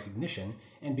gained recognition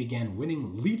and began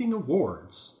winning leading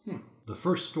awards. The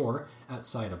first store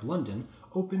outside of London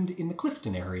opened in the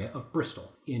Clifton area of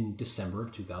Bristol in December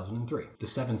of 2003. The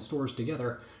 7 stores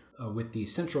together with the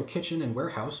central kitchen and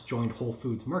warehouse joined Whole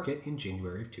Foods Market in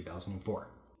January of 2004.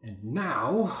 And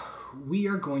now we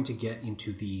are going to get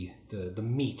into the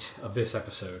meat of this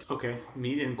episode. Okay,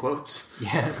 meat in quotes.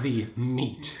 Yeah, the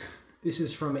meat. This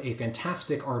is from a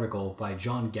fantastic article by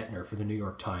John Gettner for the New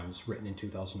York Times, written in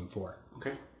 2004.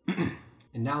 Okay.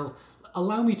 And now,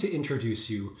 allow me to introduce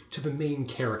you to the main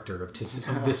character of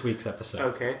this week's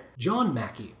episode. Okay. John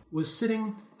Mackey was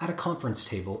sitting at a conference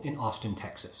table in Austin,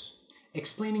 Texas,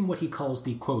 explaining what he calls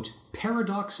the, quote,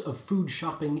 paradox of food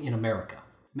shopping in America.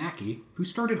 Mackey, who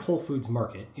started Whole Foods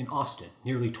Market in Austin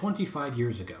nearly 25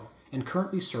 years ago and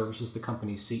currently serves as the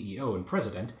company's CEO and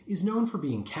president, is known for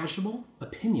being casual,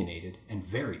 opinionated, and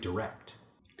very direct.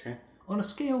 Okay. On a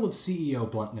scale of CEO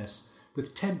bluntness,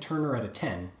 with Ted Turner at a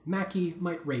 10, Mackey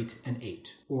might rate an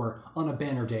 8, or on a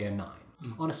banner day a 9.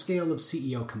 On a scale of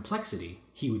CEO complexity,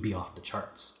 he would be off the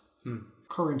charts.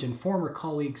 Current and former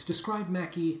colleagues describe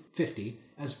Mackey, 50,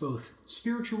 as both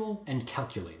spiritual and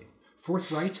calculating,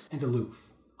 forthright and aloof,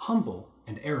 humble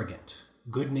and arrogant,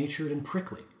 good-natured and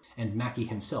prickly, and Mackey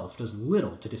himself does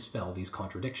little to dispel these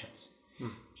contradictions.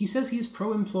 He says he is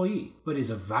pro-employee, but is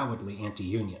avowedly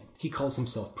anti-union. He calls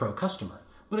himself pro-customer,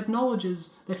 but acknowledges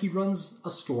that he runs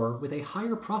a store with a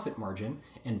higher profit margin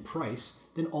and price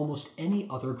than almost any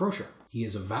other grocer. He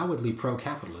is avowedly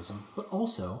pro-capitalism, but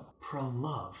also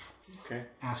pro-love. Okay.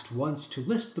 Asked once to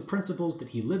list the principles that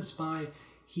he lives by,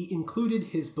 he included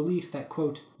his belief that,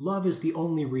 quote, love is the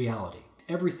only reality.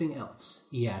 Everything else,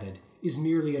 he added, is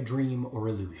merely a dream or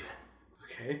illusion.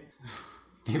 Okay.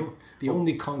 The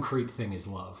only concrete thing is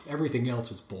love. Everything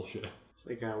else is bullshit. It's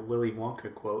like a Willy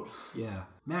Wonka quote. Yeah.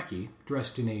 Mackey,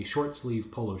 dressed in a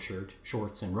short-sleeved polo shirt,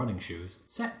 shorts, and running shoes,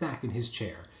 sat back in his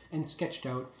chair and sketched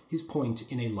out his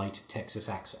point in a light Texas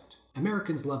accent.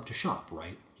 Americans love to shop,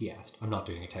 right? He asked. I'm not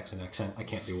doing a Texan accent. I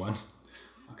can't do one.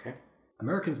 Okay.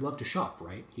 Americans love to shop,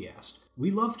 right? He asked. We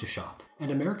love to shop,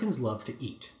 and Americans love to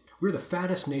eat. We're the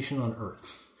fattest nation on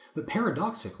earth. But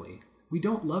paradoxically, we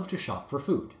don't love to shop for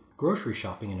food. Grocery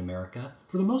shopping in America,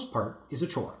 for the most part, is a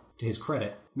chore. To his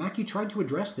credit, Mackey tried to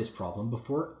address this problem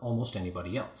before almost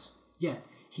anybody else. Yet,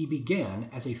 he began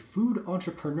as a food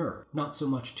entrepreneur, not so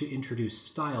much to introduce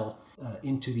style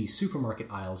into the supermarket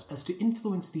aisles as to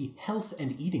influence the health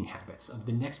and eating habits of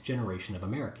the next generation of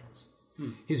Americans.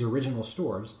 His original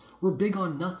stores were big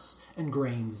on nuts and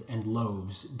grains and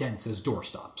loaves dense as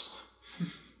doorstops.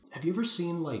 have you ever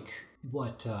seen like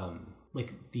what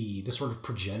like the sort of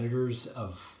progenitors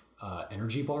of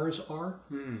energy bars are?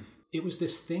 It was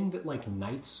this thing that like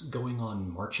knights going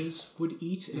on marches would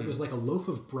eat, and it was like a loaf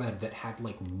of bread that had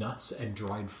like nuts and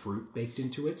dried fruit baked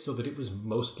into it, so that it was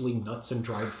mostly nuts and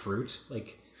dried fruit.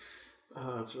 Like,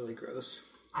 oh, that's really gross.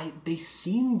 They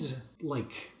seemed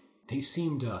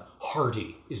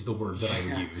hearty is the word that I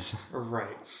would use. Right.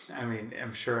 I mean,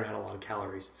 I'm sure it had a lot of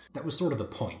calories. That was sort of the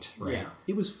point, right? Yeah.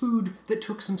 It was food that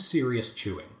took some serious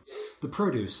chewing. The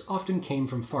produce often came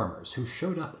from farmers who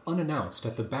showed up unannounced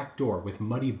at the back door with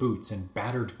muddy boots and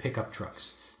battered pickup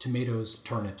trucks. Tomatoes,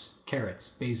 turnips,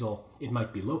 carrots, basil. It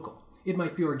might be local. It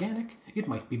might be organic. It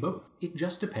might be both. It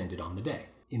just depended on the day.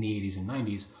 In the 80s and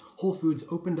 90s, Whole Foods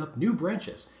opened up new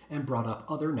branches and brought up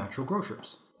other natural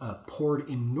grocers. Poured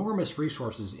enormous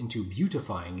resources into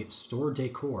beautifying its store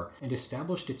decor and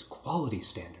established its quality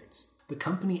standards. The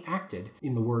company acted,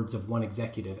 in the words of one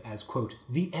executive, as, quote,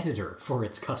 the editor for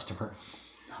its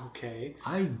customers. Okay.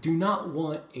 I do not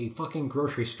want a fucking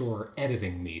grocery store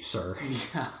editing me, sir.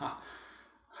 Yeah.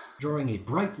 Drawing a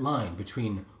bright line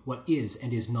between what is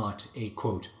and is not a,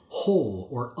 quote, whole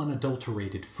or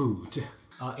unadulterated food.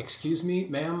 Excuse me,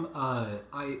 ma'am,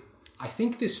 I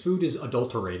think this food is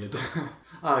adulterated.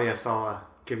 Oh, yes, I'll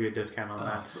give you a discount on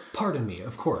that. Pardon me,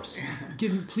 of course.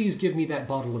 Please give me that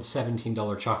bottle of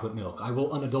 $17 chocolate milk. I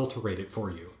will unadulterate it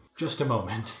for you. Just a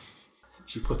moment.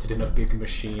 She puts it in a big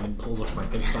machine and pulls a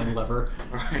Frankenstein lever.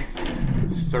 Right.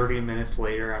 30 minutes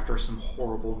later, after some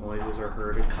horrible noises are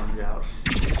heard, it comes out.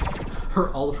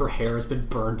 All of her hair has been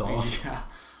burned off. Yeah.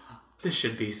 This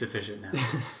should be sufficient now.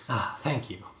 Thank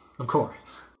you. Of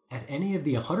course. At any of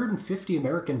the 150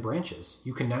 American branches,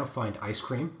 you can now find ice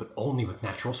cream, but only with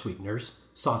natural sweeteners,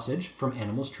 sausage from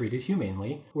animals treated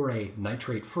humanely, or a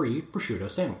nitrate-free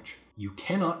prosciutto sandwich. You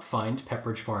cannot find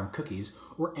Pepperidge Farm cookies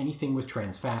or anything with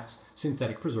trans fats,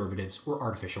 synthetic preservatives, or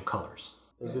artificial colors.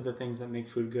 Those are the things that make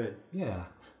food good. Yeah,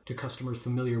 to customers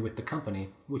familiar with the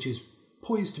company, which is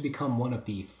poised to become one of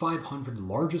the 500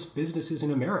 largest businesses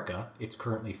in America. It's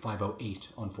currently 508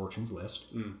 on Fortune's list,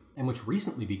 and which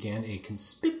recently began a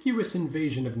conspicuous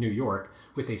invasion of New York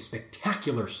with a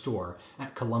spectacular store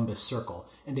at Columbus Circle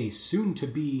and a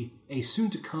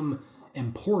soon-to-come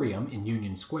Emporium in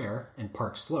Union Square and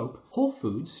Park Slope. Whole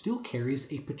Foods still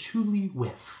carries a patchouli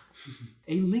whiff,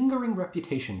 a lingering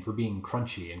reputation for being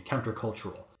crunchy and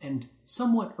countercultural, and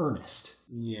somewhat earnest.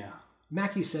 Yeah.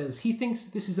 Mackey says he thinks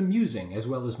this is amusing as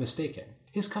well as mistaken.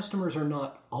 His customers are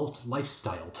not alt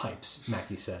lifestyle types,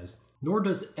 Mackey says. Nor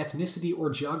does ethnicity or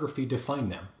geography define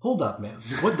them. Hold up, man.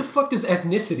 What the fuck does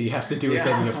ethnicity have to do with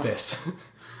any of this?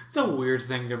 It's a weird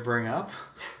thing to bring up.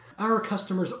 Our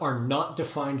customers are not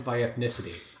defined by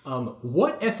ethnicity.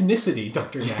 What ethnicity,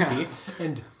 Dr. Mackey?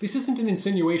 And this isn't an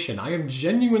insinuation. I am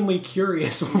genuinely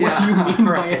curious what you mean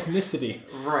by ethnicity.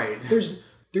 Right.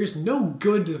 There's no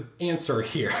good answer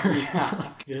here. Yeah.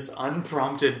 Just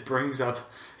unprompted brings up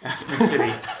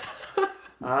ethnicity.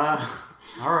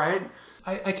 All right.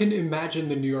 I can imagine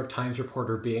the New York Times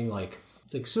reporter being like,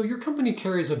 it's like, so your company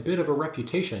carries a bit of a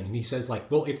reputation. And he says like,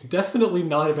 well, it's definitely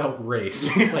not about race.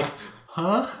 It's like,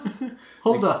 huh?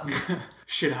 Hold up.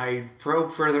 Should I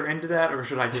probe further into that or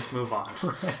should I just move on?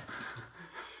 Right.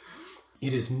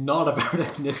 It is not about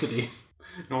ethnicity.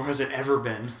 Nor has it ever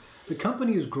been. The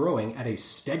company is growing at a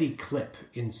steady clip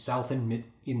in the South and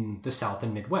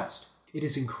Midwest. It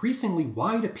has increasingly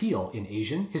wide appeal in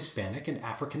Asian, Hispanic, and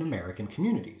African American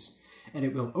communities, and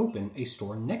it will open a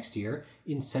store next year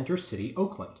in Center City,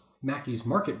 Oakland. Mackey's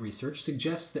market research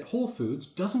suggests that Whole Foods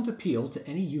doesn't appeal to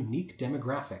any unique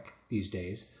demographic these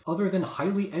days, other than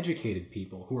highly educated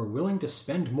people who are willing to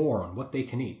spend more on what they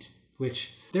can eat,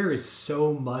 which there is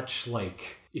so much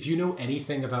like... If you know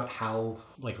anything about how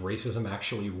like racism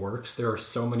actually works, there are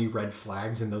so many red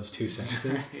flags in those two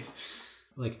sentences.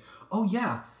 Right. Like, oh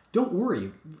yeah, don't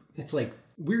worry. It's like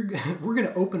we're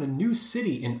gonna open a new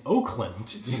city in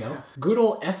Oakland. You know, good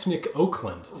old ethnic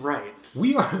Oakland. Right.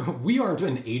 We aren't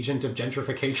an agent of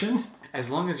gentrification.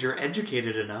 As long as you're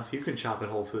educated enough, you can shop at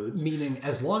Whole Foods. Meaning,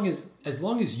 as long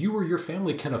as you or your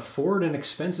family can afford an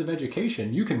expensive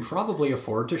education, you can probably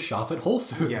afford to shop at Whole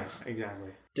Foods. Yes, exactly.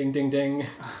 Ding, ding, ding.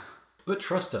 But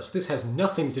trust us, this has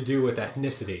nothing to do with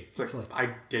ethnicity. It's like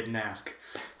I didn't ask.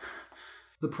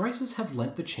 The prices have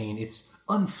lent the chain its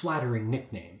unflattering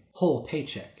nickname, Whole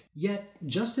Paycheck. Yet,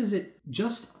 just as it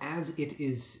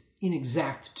is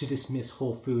inexact to dismiss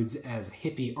Whole Foods as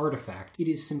hippie artifact, it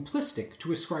is simplistic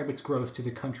to ascribe its growth to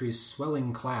the country's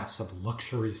swelling class of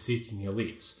luxury-seeking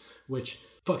elites. Which,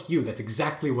 fuck you, that's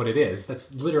exactly what it is.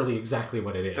 That's literally exactly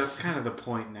what it is. That's kind of the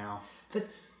point now.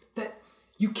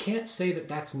 you can't say that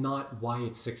that's not why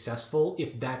it's successful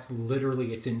if that's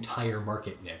literally its entire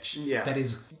market niche. Yeah. That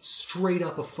is straight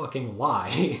up a fucking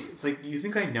lie. It's like, you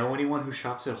think I know anyone who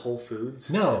shops at Whole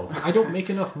Foods? No, I don't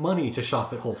make enough money to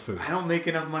shop at Whole Foods. I don't make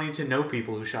enough money to know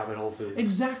people who shop at Whole Foods.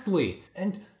 Exactly.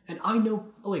 And I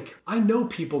know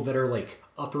people that are like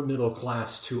upper middle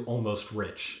class to almost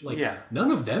rich. Like, none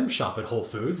of them shop at Whole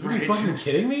Foods. Are you fucking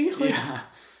kidding me? Like,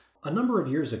 a number of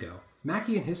years ago,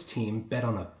 Mackey and his team bet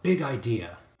on a big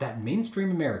idea that mainstream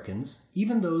Americans,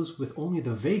 even those with only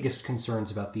the vaguest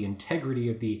concerns about the integrity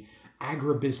of the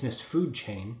agribusiness food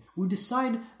chain, would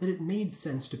decide that it made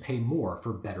sense to pay more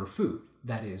for better food.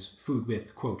 That is, food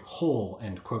with, quote, whole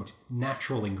and, quote,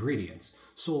 natural ingredients,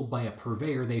 sold by a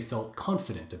purveyor they felt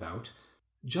confident about,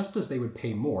 just as they would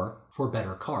pay more for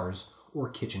better cars or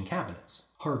kitchen cabinets.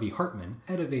 Harvey Hartman,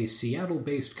 head of a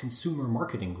Seattle-based consumer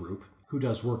marketing group who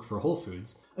does work for Whole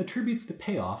Foods, attributes the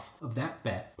payoff of that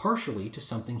bet partially to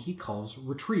something he calls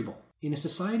retrieval. In a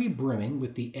society brimming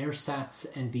with the ersatz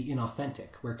and the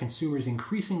inauthentic, where consumers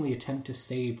increasingly attempt to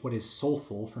save what is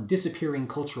soulful from disappearing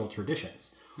cultural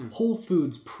traditions, Whole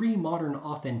Foods' pre-modern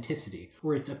authenticity,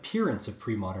 or its appearance of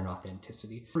pre-modern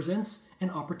authenticity, presents an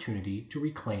opportunity to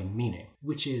reclaim meaning,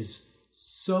 which is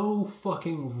so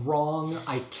fucking wrong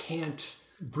I can't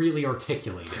really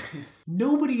articulate it.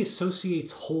 Nobody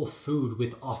associates whole food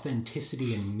with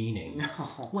authenticity and meaning.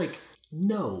 No. Like,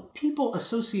 no. People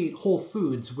associate Whole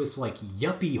Foods with, like,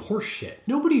 yuppie horseshit.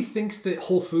 Nobody thinks that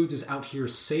Whole Foods is out here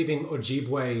saving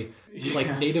Ojibwe,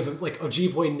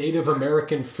 Ojibwe Native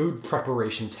American food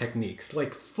preparation techniques.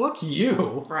 Like, fuck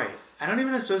you. Right. I don't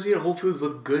even associate Whole Foods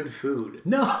with good food.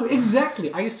 No,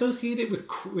 exactly. I associate it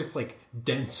with like,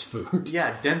 dense food.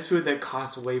 Yeah, dense food that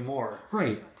costs way more.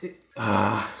 Right.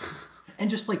 And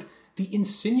just, like, the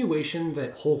insinuation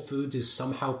that Whole Foods is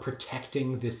somehow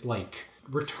protecting this, like,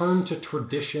 return to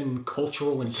tradition,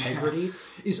 cultural integrity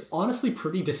is honestly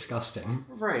pretty disgusting.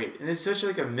 Right. And it's such,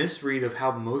 like, a misread of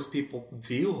how most people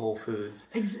view Whole Foods.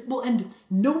 Well, and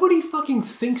nobody fucking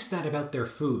thinks that about their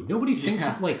food. Nobody thinks,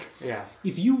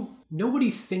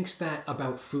 nobody thinks that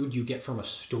about food you get from a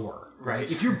store.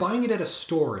 Right. If you're buying it at a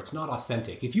store, it's not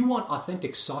authentic. If you want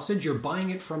authentic sausage, you're buying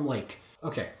it from, like,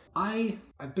 okay,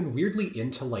 I've been weirdly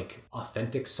into, like,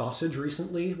 authentic sausage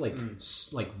recently, like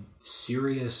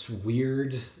serious,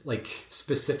 weird, like,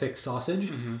 specific sausage.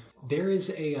 Mm-hmm. There's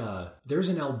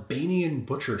an Albanian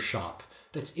butcher shop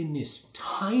that's in this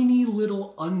tiny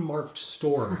little unmarked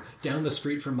store down the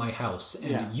street from my house,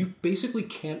 and you basically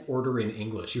can't order in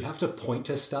English. You have to point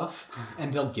to stuff,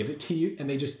 and they'll give it to you, and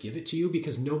they just give it to you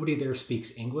because nobody there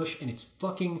speaks English, and it's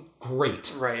fucking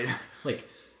great. Right. Like,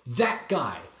 that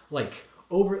guy, like,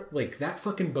 over, like, that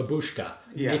fucking babushka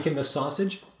making the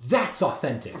sausage, that's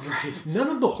authentic. Right. None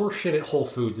of the horse shit at Whole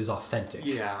Foods is authentic.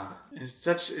 Yeah. It's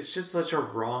just such a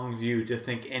wrong view to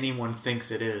think anyone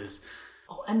thinks it is.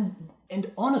 Oh, and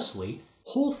honestly,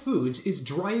 Whole Foods is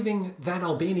driving that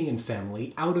Albanian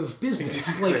family out of business.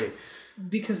 Exactly. Like,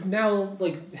 because now,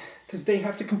 like, because they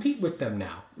have to compete with them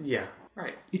now. Yeah.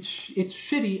 Right. It's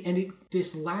shitty, and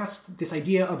this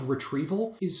idea of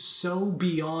retrieval is so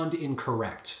beyond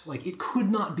incorrect. Like, it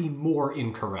could not be more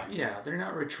incorrect. Yeah, they're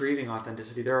not retrieving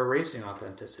authenticity; they're erasing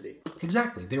authenticity.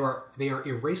 Exactly. They are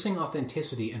erasing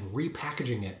authenticity and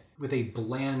repackaging it with a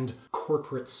bland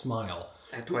corporate smile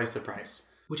At twice the price.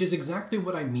 Which is exactly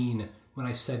what I mean when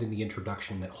I said in the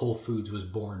introduction that Whole Foods was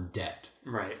born dead.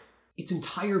 Right. Its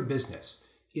entire business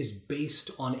is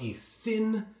based on a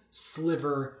thin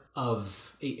sliver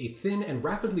of a thin and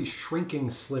rapidly shrinking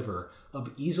sliver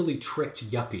of easily tricked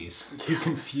yuppies who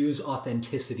confuse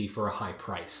authenticity for a high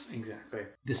price. Exactly.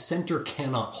 The center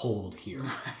cannot hold here.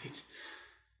 Right.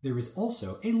 There is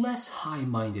also a less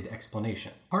high-minded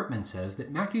explanation. Hartman says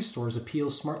that Mackey's stores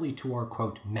appeal smartly to our,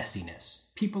 quote, messiness.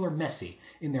 People are messy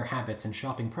in their habits and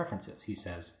shopping preferences, he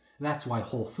says. That's why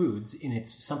Whole Foods, in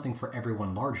its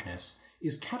something-for-everyone largeness,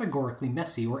 is categorically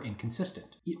messy or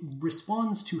inconsistent. It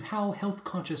responds to how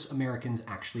health-conscious Americans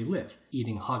actually live,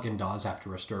 eating Haagen-Dazs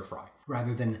after a stir-fry,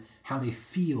 rather than how they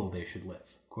feel they should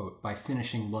live, quote, by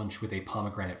finishing lunch with a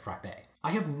pomegranate frappe.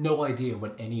 I have no idea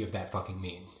what any of that fucking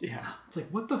means. Yeah. It's like,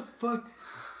 what the fuck?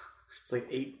 It's like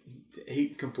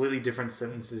eight completely different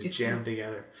sentences jammed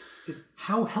together.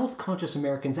 How health-conscious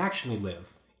Americans actually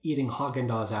live, eating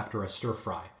Haagen-Dazs after a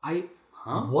stir-fry.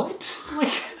 What?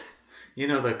 Like... You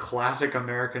know, the classic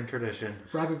American tradition.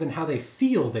 Rather than how they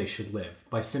feel they should live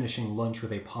by finishing lunch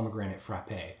with a pomegranate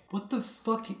frappe. What the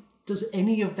fuck does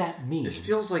any of that mean? This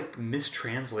feels like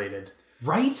mistranslated.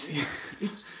 Right?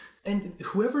 And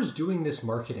whoever's doing this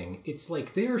marketing, it's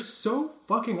like they are so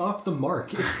fucking off the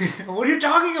mark. What are you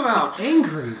talking about? It's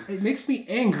angry. It makes me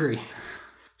angry.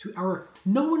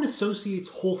 No one associates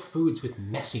Whole Foods with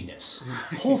messiness.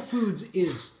 Whole Foods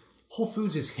is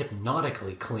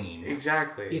hypnotically clean.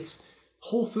 Exactly.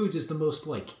 Whole Foods is the most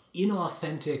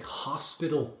inauthentic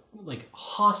hospital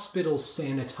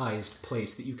sanitized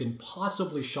place that you can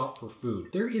possibly shop for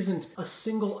food. There isn't a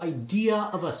single idea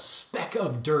of a speck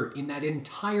of dirt in that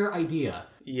entire idea.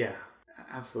 Yeah,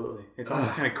 absolutely. It's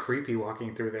almost kind of creepy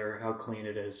walking through there, how clean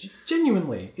it is.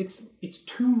 Genuinely, it's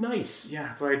too nice. Yeah,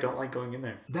 that's why I don't like going in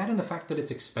there. That and the fact that it's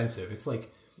expensive. It's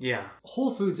like, yeah.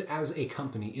 Whole Foods as a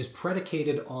company is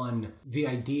predicated on the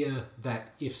idea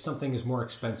that if something is more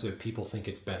expensive, people think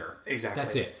it's better. Exactly.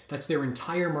 That's it. That's their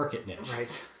entire market niche.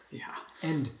 Right. Yeah.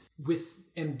 And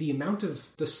the amount of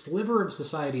the sliver of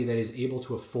society that is able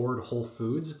to afford Whole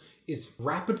Foods is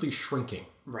rapidly shrinking.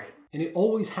 Right. And it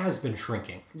always has been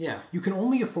shrinking. Yeah. You can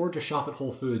only afford to shop at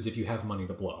Whole Foods if you have money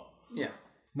to blow. Yeah.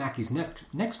 Mackey's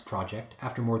next project,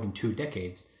 after more than 2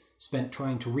 decades spent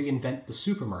trying to reinvent the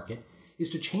supermarket, is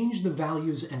to change the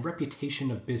values and reputation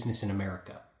of business in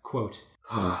America. Quote,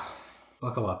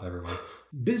 buckle up, everyone.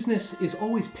 Business is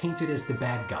always painted as the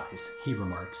bad guys, he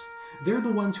remarks. They're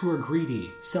the ones who are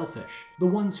greedy, selfish, the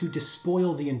ones who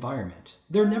despoil the environment.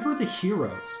 They're never the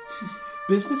heroes.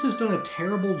 Business has done a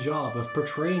terrible job of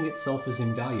portraying itself as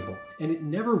invaluable, and it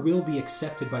never will be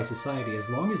accepted by society as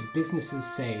long as businesses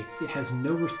say it has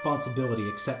no responsibility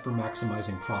except for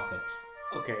maximizing profits.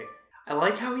 Okay. I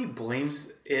like how he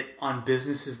blames it on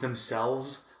businesses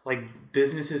themselves. Like,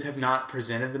 businesses have not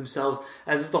presented themselves,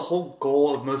 as if the whole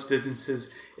goal of most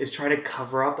businesses is try to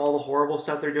cover up all the horrible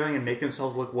stuff they're doing and make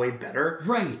themselves look way better.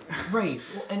 Right.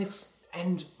 Well,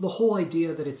 and the whole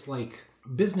idea that it's like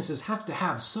businesses have to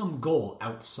have some goal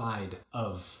outside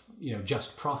of,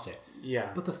 just profit. Yeah.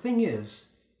 But the thing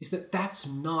is that's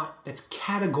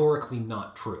categorically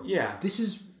not true. Yeah. This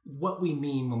is what we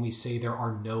mean when we say there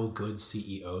are no good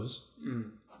CEOs.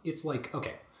 It's like,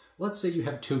 okay, let's say you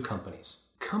have 2 companies.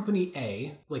 Company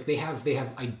A, they have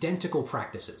identical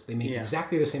practices. They make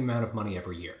exactly the same amount of money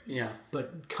every year. Yeah.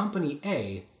 But Company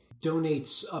A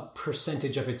donates a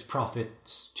percentage of its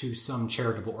profits to some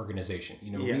charitable organization.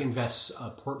 Reinvests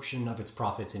a portion of its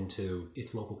profits into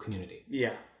its local community.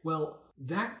 Yeah. Well,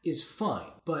 that is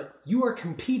fine, but you are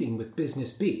competing with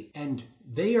business B, and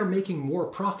they are making more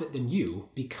profit than you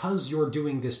because you're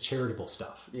doing this charitable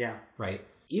stuff. Yeah. Right?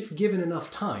 If given enough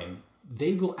time,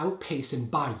 they will outpace and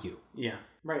buy you. Yeah.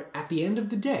 Right. At the end of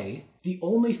the day, the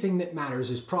only thing that matters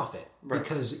is profit. Right.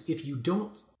 Because if you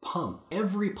don't pump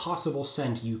every possible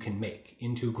cent you can make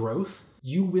into growth,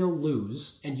 you will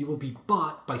lose and you will be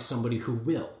bought by somebody who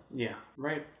will. Yeah.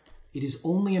 Right. It is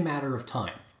only a matter of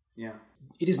time. Yeah.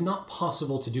 It is not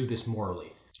possible to do this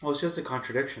morally. Well, it's just a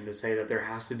contradiction to say that there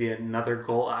has to be another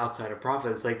goal outside of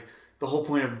profit. It's like the whole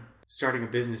point of starting a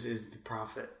business is the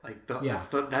profit.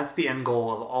 That's the end goal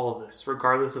of all of this,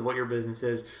 regardless of what your business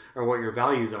is or what your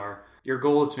values are. Your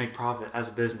goal is to make profit as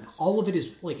a business. All of it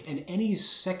is and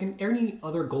any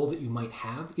other goal that you might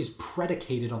have is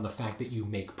predicated on the fact that you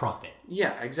make profit.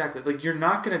 Yeah, exactly. You're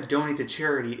not going to donate to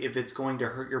charity if it's going to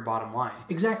hurt your bottom line.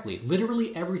 Exactly.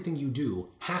 Literally everything you do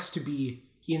has to be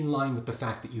in line with the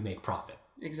fact that you make profit.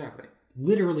 Exactly.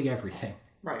 Literally everything.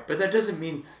 Right, but that doesn't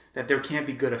mean that there can't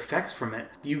be good effects from it.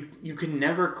 You can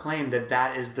never claim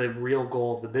that is the real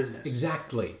goal of the business.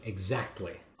 Exactly.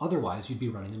 Otherwise, you'd be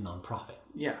running a nonprofit.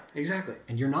 Yeah, exactly.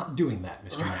 And you're not doing that,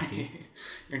 Mr. Mackey.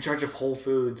 You're in charge of Whole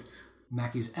Foods.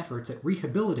 Mackey's efforts at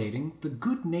rehabilitating the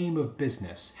good name of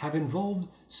business have involved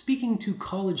speaking to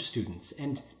college students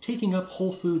and taking up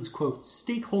Whole Foods', quote,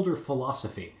 stakeholder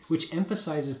philosophy, which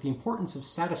emphasizes the importance of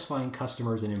satisfying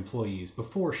customers and employees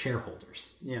before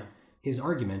shareholders. Yeah. His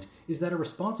argument is that a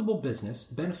responsible business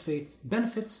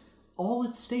benefits all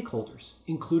its stakeholders,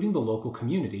 including the local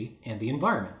community and the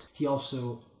environment. He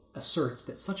also asserts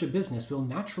that such a business will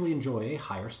naturally enjoy a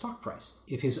higher stock price.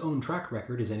 If his own track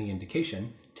record is any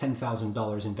indication,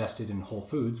 $10,000 invested in Whole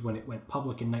Foods when it went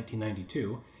public in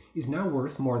 1992 is now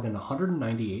worth more than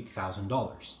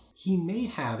 $198,000. He may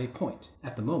have a point.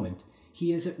 At the moment,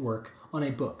 he is at work on a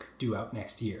book due out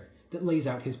next year that lays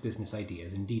out his business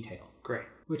ideas in detail. Great.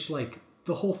 Which,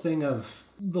 the whole thing of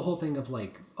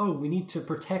oh, we need to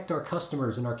protect our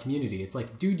customers and our community. It's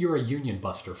like, dude, you're a union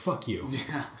buster. Fuck you.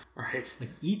 Yeah, right.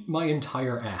 Eat my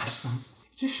entire ass.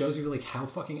 It just shows you how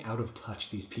fucking out of touch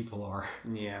these people are.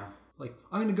 Yeah.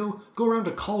 I'm gonna go around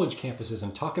to college campuses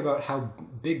and talk about how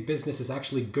big business is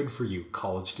actually good for you,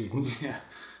 college students. Yeah.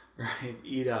 Right.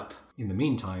 Eat up. In the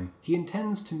meantime, he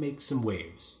intends to make some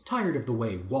waves. Tired of the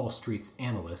way Wall Street's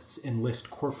analysts enlist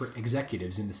corporate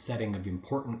executives in the setting of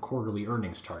important quarterly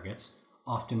earnings targets,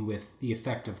 often with the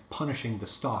effect of punishing the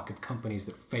stock of companies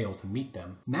that fail to meet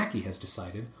them, Mackey has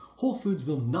decided Whole Foods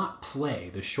will not play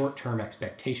the short-term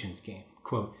expectations game.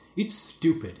 Quote, "It's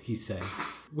stupid," he says.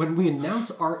 "When we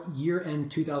announce our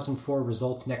year-end 2004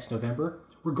 results next November,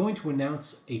 we're going to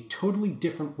announce a totally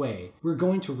different way. We're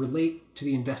going to relate to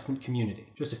the investment community."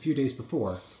 Just a few days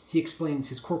before, he explains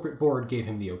his corporate board gave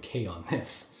him the okay on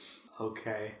this.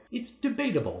 Okay. It's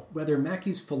debatable whether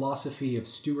Mackey's philosophy of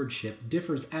stewardship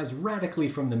differs as radically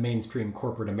from the mainstream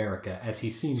corporate America as he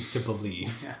seems to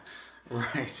believe. Yeah,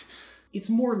 right. It's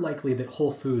more likely that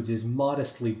Whole Foods is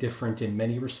modestly different in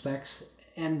many respects,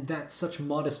 and that such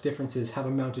modest differences have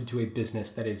amounted to a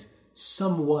business that is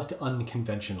somewhat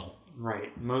unconventional.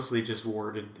 Right. Mostly just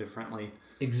worded differently.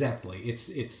 Exactly.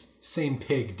 It's same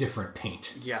pig, different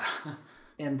paint. Yeah.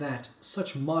 And that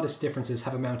such modest differences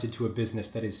have amounted to a business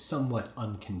that is somewhat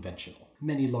unconventional.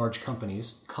 Many large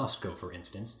companies, Costco for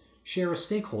instance, share a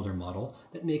stakeholder model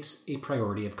that makes a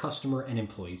priority of customer and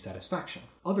employee satisfaction.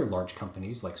 Other large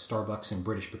companies like Starbucks and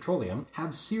British Petroleum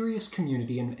have serious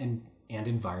community and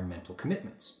environmental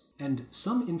commitments. And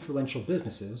some influential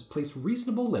businesses place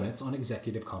reasonable limits on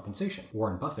executive compensation.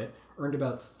 Warren Buffett earned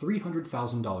about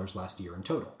 $300,000 last year in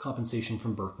total, compensation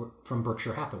from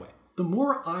Berkshire Hathaway. The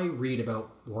more I read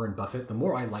about Warren Buffett, the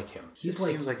more I like him. He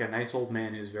seems like a nice old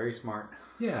man who's very smart.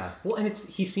 Yeah. Well, and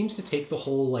he seems to take the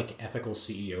whole ethical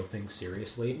CEO thing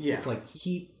seriously. Yeah. It's like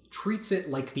he treats it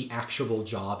like the actual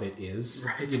job it is.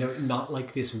 Right. Not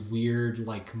like this weird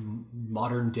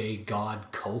modern day god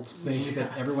cult thing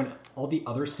that all the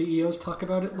other CEOs talk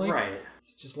about it like. Right.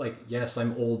 It's just like, yes,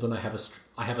 I'm old and I have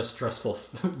a stressful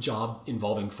job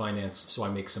involving finance, so I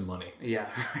make some money. Yeah,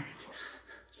 right.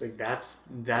 It's like that's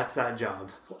that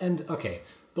job. And okay,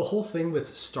 the whole thing with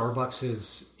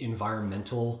Starbucks'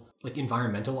 environmental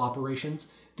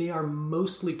operations, they are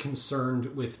mostly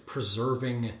concerned with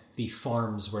preserving the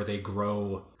farms where they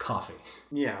grow coffee.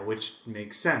 Yeah, which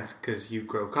makes sense because you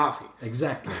grow coffee.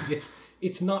 Exactly.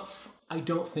 It's not. I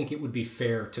don't think it would be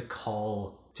fair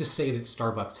to say that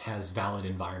Starbucks has valid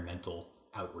environmental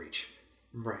outreach.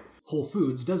 Right. Whole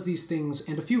Foods does these things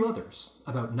and a few others.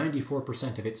 About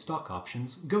 94% of its stock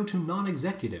options go to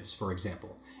non-executives, for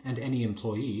example, and any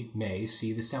employee may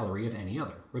see the salary of any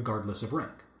other, regardless of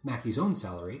rank. Mackey's own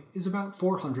salary is about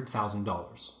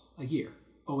 $400,000 a year,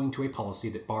 owing to a policy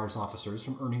that bars officers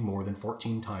from earning more than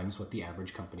 14 times what the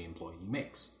average company employee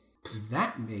makes.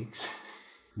 That makes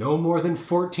no more than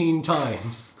 14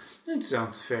 times. That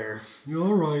sounds fair.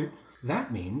 All right.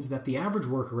 That means that the average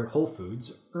worker at Whole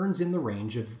Foods earns in the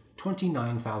range of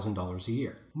 $29,000 a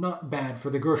year. Not bad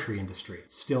for the grocery industry.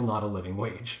 Still not a living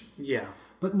wage. Yeah.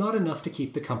 But not enough to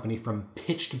keep the company from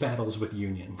pitched battles with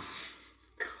unions.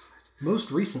 God.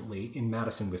 Most recently in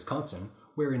Madison, Wisconsin,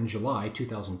 where in July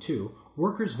 2002,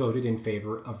 workers voted in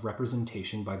favor of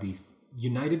representation by the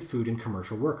United Food and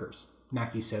Commercial Workers.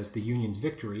 Mackey says the union's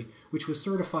victory, which was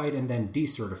certified and then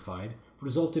decertified,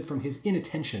 resulted from his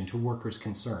inattention to workers'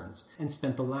 concerns, and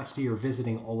spent the last year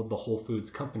visiting all of the Whole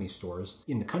Foods company stores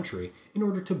in the country in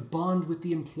order to bond with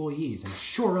the employees and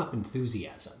shore up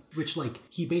enthusiasm. Which,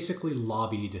 he basically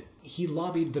lobbied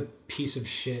the piece of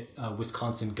shit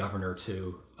Wisconsin governor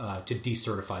to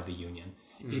decertify the union.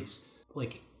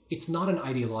 It's not an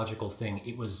ideological thing.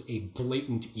 It was a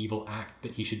blatant evil act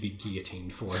that he should be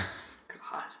guillotined for.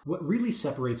 God. What really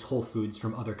separates Whole Foods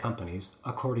from other companies,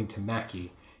 according to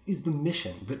Mackey, is the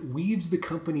mission that weaves the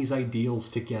company's ideals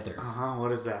together.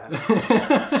 What is that?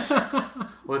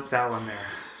 What's that one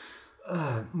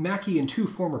there? Mackey and two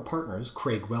former partners,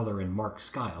 Craig Weller and Mark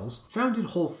Skiles, founded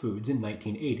Whole Foods in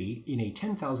 1980 in a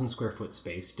 10,000 square foot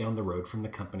space down the road from the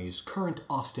company's current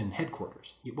Austin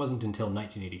headquarters. It wasn't until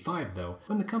 1985, though,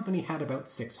 when the company had about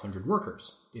 600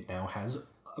 workers. It now has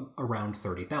around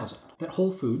 30,000. That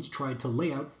Whole Foods tried to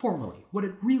lay out formally what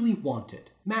it really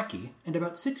wanted. Mackey and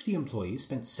about 60 employees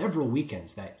spent several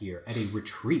weekends that year at a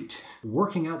retreat,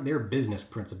 working out their business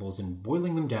principles and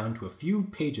boiling them down to a few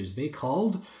pages they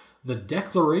called the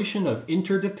Declaration of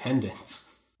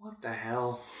Interdependence. What the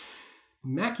hell?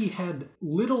 Mackey had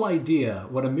little idea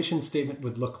what a mission statement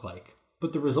would look like,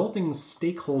 but the resulting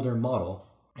stakeholder model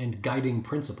and guiding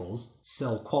principles,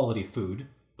 sell quality food,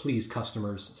 please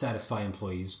customers, satisfy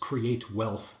employees, create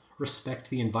wealth, respect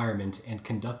the environment, and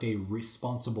conduct a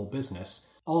responsible business,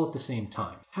 all at the same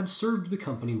time, have served the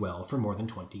company well for more than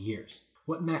 20 years.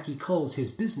 What Mackey calls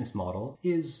his business model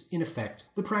is, in effect,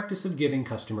 the practice of giving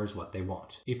customers what they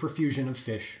want, a profusion of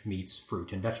fish, meats,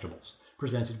 fruit, and vegetables,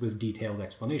 presented with detailed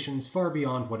explanations far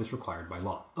beyond what is required by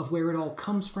law, of where it all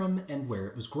comes from and where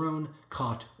it was grown,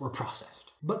 caught, or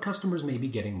processed. But customers may be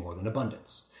getting more than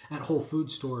abundance. At Whole Food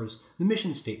stores, the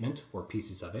mission statement, or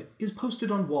pieces of it, is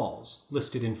posted on walls,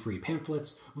 listed in free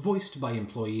pamphlets, voiced by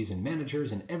employees and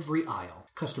managers in every aisle.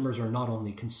 Customers are not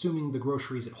only consuming the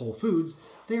groceries at Whole Foods,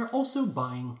 they are also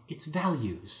buying its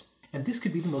values. And this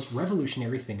could be the most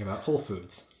revolutionary thing about Whole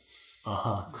Foods.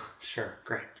 Sure,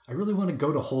 great. I really want to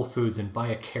go to Whole Foods and buy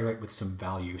a carrot with some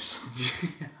values.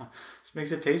 Yeah, this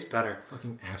makes it taste better.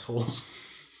 Fucking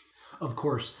assholes. Of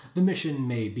course, the mission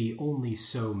may be only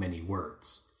so many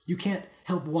words. You can't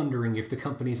help wondering if the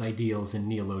company's ideals and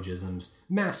neologisms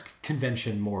mask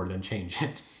convention more than change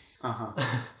it.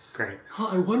 Great.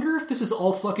 I wonder if this is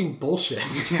all fucking bullshit.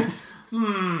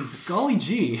 Golly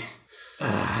gee.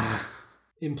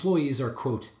 Employees are,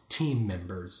 quote, team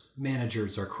members.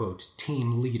 Managers are, quote,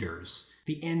 team leaders.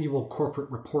 The annual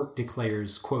corporate report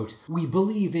declares, quote, we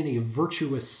believe in a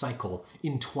virtuous cycle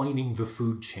entwining the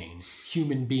food chain,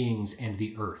 human beings and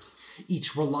the earth,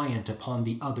 each reliant upon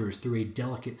the others through a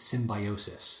delicate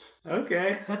symbiosis.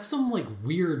 Okay. That's some,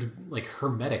 weird,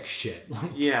 hermetic shit.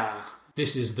 Yeah.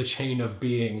 This is the chain of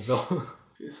being, though.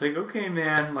 It's okay,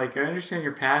 man, I understand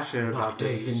you're passionate about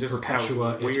this. It's just kind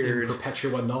of weird. In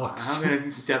perpetua nox. I'm going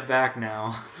to step back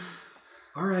now.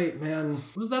 All right, man.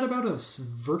 Was that about a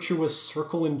virtuous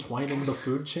circle entwining the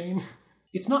food chain?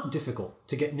 It's not difficult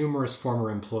to get numerous former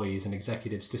employees and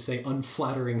executives to say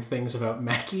unflattering things about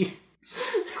Mackie.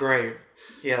 Great.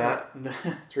 Yeah,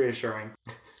 that's reassuring.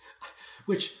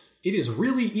 Which, it is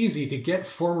really easy to get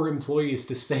former employees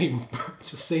to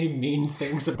say mean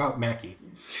things about Mackie.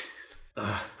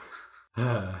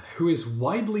 Who is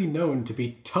widely known to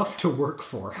be tough to work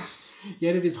for.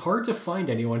 Yet it is hard to find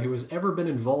anyone who has ever been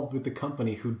involved with the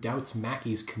company who doubts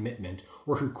Mackie's commitment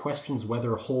or who questions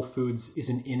whether Whole Foods is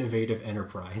an innovative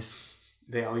enterprise.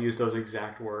 They all use those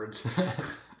exact words.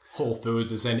 Whole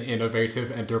Foods is an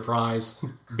innovative enterprise.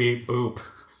 Beep boop.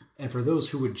 And for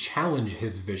those who would challenge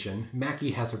his vision,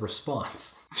 Mackie has a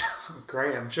response.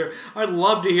 Great, I'm sure. I'd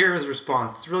love to hear his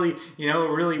response. It's really,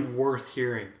 really worth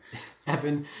hearing.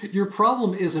 Evan, your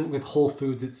problem isn't with Whole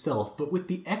Foods itself, but with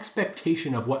the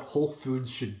expectation of what Whole Foods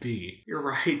should be. You're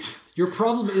right. Your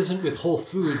problem isn't with Whole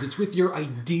Foods, it's with your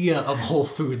idea of Whole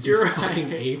Foods, you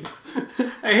fucking ape.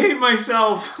 I hate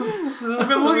myself. I've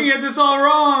been looking at this all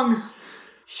wrong.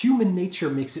 Human nature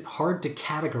makes it hard to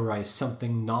categorize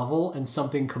something novel and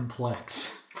something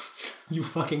complex. You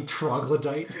fucking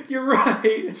troglodyte. You're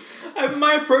right.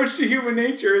 My approach to human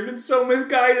nature has been so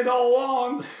misguided all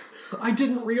along. I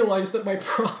didn't realize that my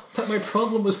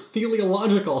problem was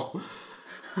teleological.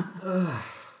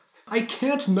 I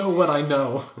can't know what I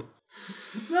know.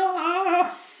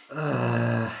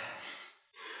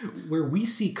 Where we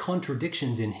see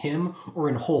contradictions in him or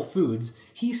in Whole Foods,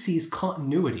 he sees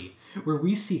continuity. Where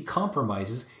we see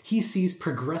compromises, he sees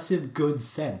progressive good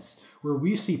sense. Where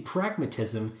we see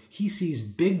pragmatism, he sees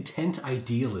big tent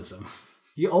idealism.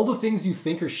 All the things you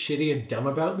think are shitty and dumb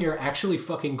about me are actually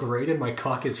fucking great and my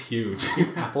cock is huge, you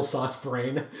applesauce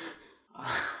brain.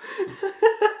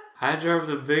 I drove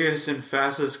the biggest and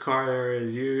fastest car there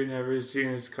is. You've never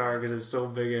seen this car because it's so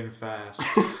big and fast.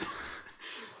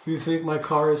 If you think my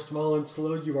car is small and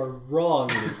slow, you are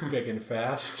wrong. It's big and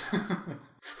fast.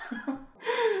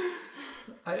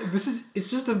 It's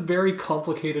just a very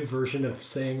complicated version of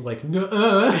saying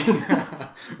nuh-uh.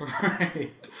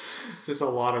 Right. Just a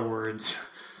lot of words.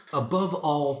 Above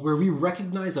all, where we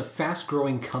recognize a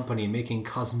fast-growing company making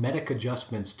cosmetic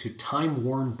adjustments to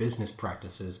time-worn business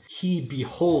practices, he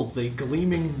beholds a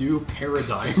gleaming new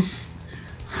paradigm.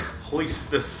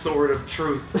 Hoist the sword of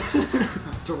truth.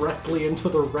 Directly into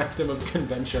the rectum of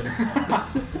convention.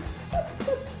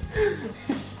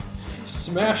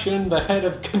 Smash in the head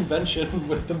of convention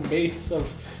with the mace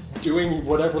of doing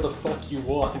whatever the fuck you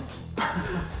want.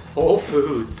 Whole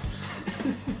Foods.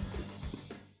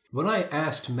 When I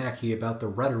asked Mackie about the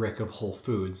rhetoric of Whole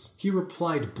Foods, he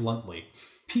replied bluntly,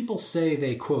 people say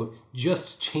they, quote,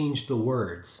 just changed the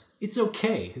words. It's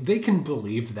okay, they can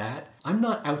believe that. I'm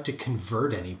not out to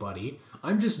convert anybody.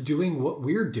 I'm just doing what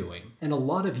we're doing. And a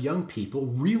lot of young people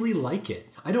really like it.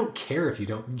 I don't care if you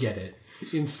don't get it.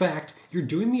 In fact, you're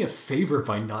doing me a favor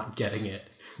by not getting it.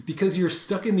 Because you're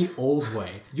stuck in the old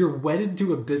way. You're wedded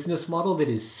to a business model that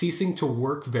is ceasing to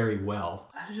work very well.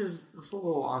 That's a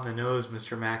little on the nose,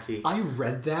 Mr. Mackie. I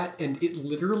read that, and it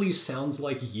literally sounds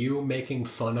like you making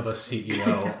fun of a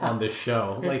CEO on this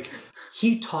show.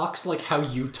 He talks like how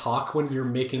you talk when you're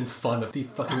making fun of the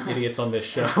fucking idiots on this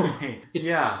show.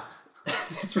 Yeah.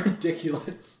 It's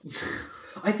ridiculous.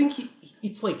 I think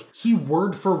it's like he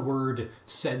word for word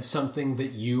said something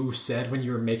that you said when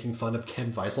you were making fun of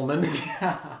Ken Weiselman.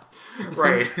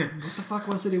 Right. What the fuck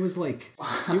was it? It was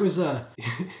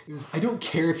I don't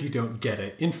care if you don't get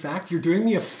it. In fact, you're doing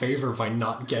me a favor by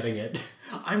not getting it.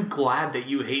 I'm glad that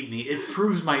you hate me. It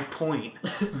proves my point.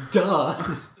 Duh.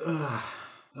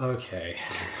 Okay.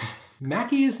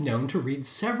 Mackie is known to read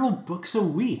several books a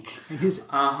week. And his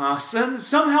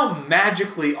Somehow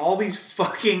magically, all these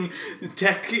fucking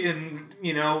tech and,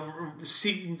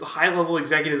 high-level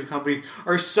executive companies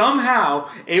are somehow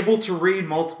able to read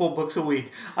multiple books a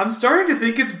week. I'm starting to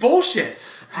think it's bullshit.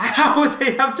 How would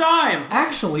they have time?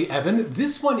 Actually, Evan,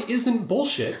 this one isn't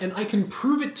bullshit, and I can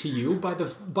prove it to you by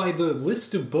the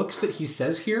list of books that he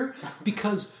says here,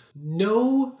 because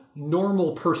no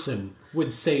normal person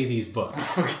would say these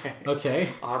books. Okay?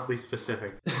 Oddly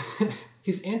specific.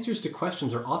 His answers to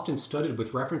questions are often studied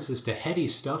with references to heady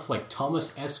stuff like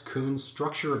Thomas S. Kuhn's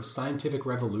Structure of Scientific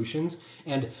Revolutions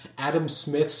and Adam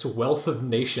Smith's Wealth of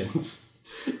Nations.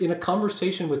 In a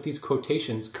conversation with these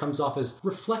quotations comes off as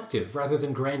reflective rather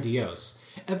than grandiose,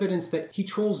 evidence that he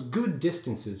trolls good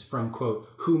distances from, quote,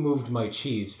 "Who Moved My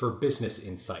Cheese" for business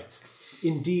insights.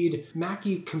 Indeed,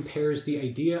 Mackie compares the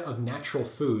idea of natural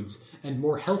foods and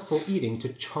more healthful eating to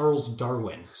Charles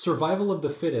Darwin. Survival of the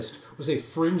fittest was a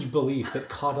fringe belief that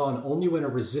caught on only when a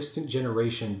resistant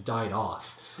generation died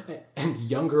off, and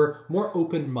younger, more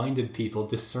open-minded people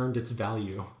discerned its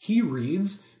value. He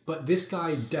reads, but this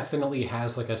guy definitely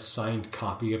has like a signed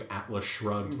copy of Atlas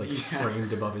Shrugged,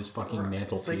 framed above his fucking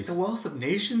mantelpiece. It's like the Wealth of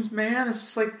Nations, man. It's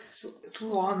just like, it's a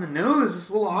little on the nose. It's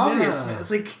a little obvious, man.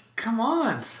 It's like, come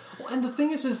on. Well, and the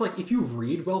thing is like, if you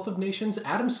read Wealth of Nations,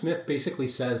 Adam Smith basically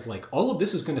says, like, all of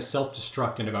this is going to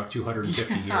self-destruct in about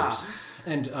 250 years.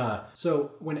 And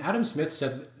so when Adam Smith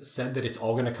said that it's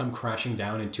all going to come crashing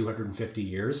down in 250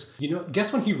 years,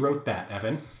 guess when he wrote that,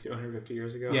 Evan? 250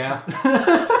 years ago? Yeah.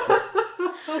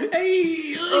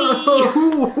 Hey!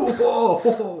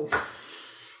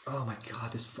 Oh my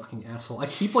god, this fucking asshole. I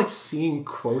keep seeing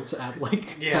quotes at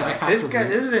this guy,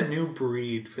 this is a new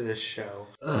breed for this show.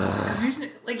 Because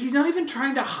he's not even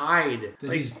trying to hide.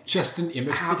 That he's just an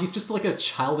image, he's just like a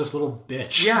childish little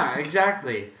bitch. Yeah,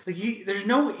 exactly. There's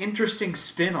no interesting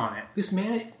spin on it. This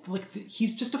man,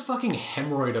 he's just a fucking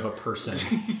hemorrhoid of a person.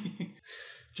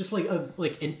 Just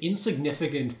an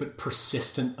insignificant but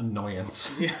persistent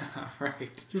annoyance. Yeah,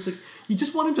 right. You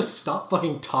just want him to stop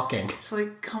fucking talking. It's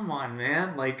like, come on,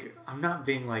 man. I'm not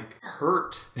being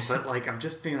hurt, but I'm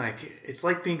just being it's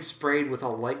like being sprayed with a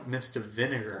light mist of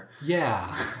vinegar.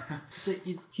 Yeah.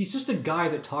 He's just a guy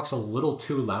that talks a little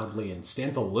too loudly and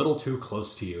stands a little too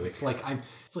close to you. It's like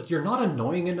you're not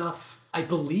annoying enough. I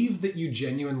believe that you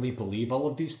genuinely believe all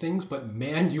of these things, but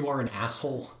man, you are an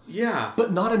asshole. Yeah.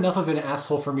 But not enough of an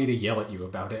asshole for me to yell at you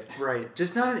about it. Right.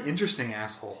 Just not an interesting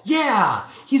asshole. Yeah!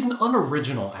 He's an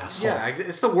unoriginal asshole. Yeah,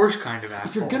 it's the worst kind of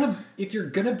asshole. If you're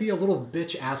gonna be a little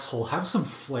bitch asshole, have some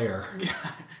flair.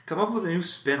 Yeah. Come up with a new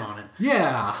spin on it.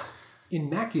 Yeah. In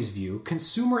Mackie's view,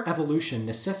 consumer evolution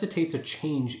necessitates a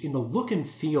change in the look and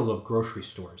feel of grocery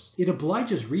stores. It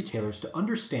obliges retailers to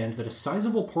understand that a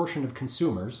sizable portion of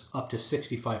consumers, up to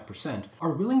 65%,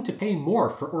 are willing to pay more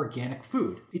for organic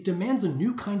food. It demands a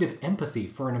new kind of empathy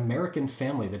for an American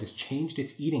family that has changed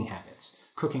its eating habits,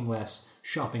 cooking less,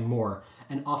 shopping more,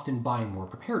 and often buying more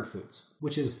prepared foods.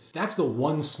 That's the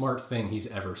one smart thing he's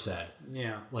ever said.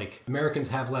 Yeah. Americans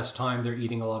have less time, they're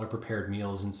eating a lot of prepared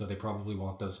meals, and so they probably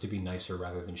want those to be nicer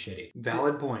rather than shitty.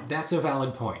 Valid point. That's a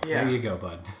valid point. Yeah. There you go,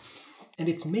 bud. And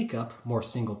its makeup, more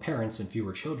single parents and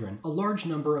fewer children, a large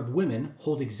number of women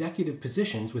hold executive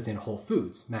positions within Whole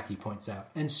Foods, Mackie points out,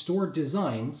 and store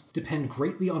designs depend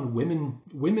greatly on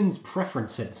women's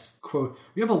preferences. Quote,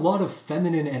 "We have a lot of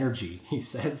feminine energy," he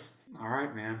says. All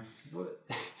right, man.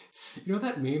 You know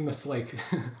that meme that's like,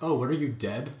 "Oh, what are you,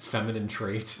 dead? Feminine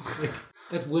trait."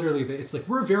 That's literally it's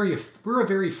we're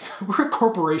a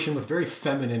corporation with very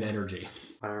feminine energy.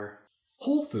 Whatever.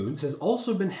 Whole Foods has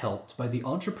also been helped by the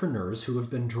entrepreneurs who have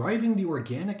been driving the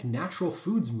organic natural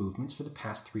foods movements for the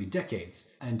past 3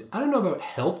 decades. And I don't know about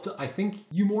helped, I think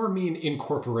you more mean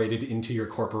incorporated into your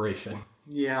corporation.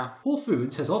 Yeah. Whole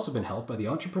Foods has also been helped by the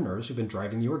entrepreneurs who've been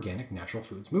driving the organic natural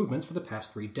foods movements for the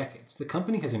past 3 decades. The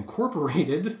company has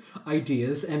incorporated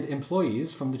ideas and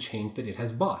employees from the chains that it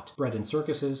has bought. Bread and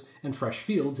Circuses and Fresh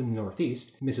Fields in the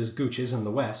Northeast, Mrs. Gooch's in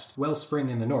the West, Wellspring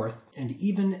in the North, and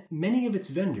even many of its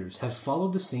vendors have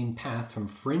followed the same path from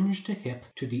fringe to hip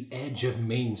to the edge of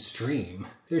mainstream.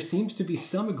 There seems to be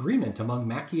some agreement among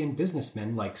Mackian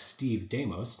businessmen like Steve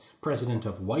Damos, president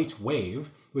of White Wave,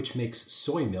 which makes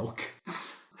soy milk.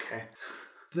 Okay.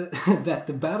 that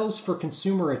the battles for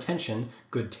consumer attention,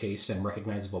 good taste, and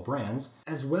recognizable brands,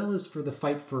 as well as for the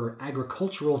fight for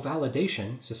agricultural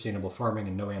validation, sustainable farming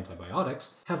and no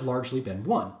antibiotics, have largely been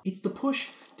won. It's the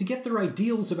push to get their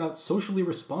ideals about socially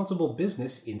responsible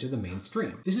business into the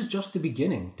mainstream. This is just the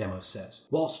beginning, Demos says.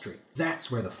 Wall Street,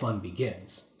 that's where the fun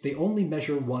begins. They only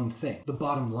measure one thing, the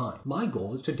bottom line. My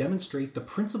goal is to demonstrate that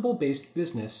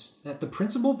the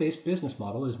principle-based business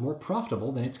model is more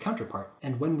profitable than its counterpart.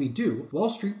 And when we do, Wall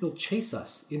Street will chase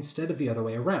us instead of the other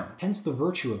way around. Hence the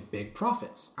virtue of big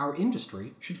profits. Our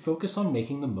industry should focus on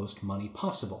making the most money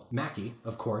possible. Mackey,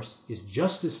 of course, is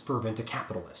just as fervent a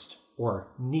capitalist. Or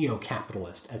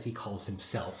neo-capitalist, as he calls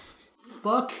himself.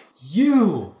 Fuck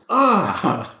you!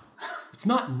 Ugh! It's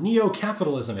not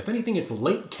neo-capitalism. If anything, it's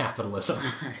late capitalism.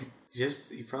 You're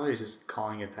probably just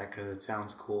calling it that because it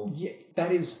sounds cool. Yeah,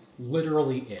 that is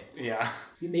literally it. Yeah.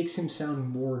 It makes him sound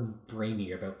more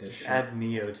brainy about this Just shit. add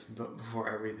neo before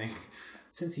everything.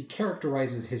 Since he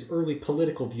characterizes his early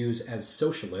political views as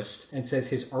socialist and says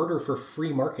his ardor for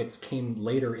free markets came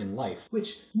later in life,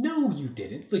 which, no, you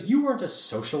didn't. Like, you weren't a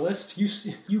socialist. You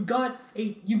got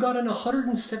an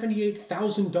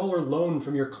 $178,000 loan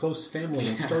from your close family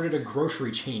and started a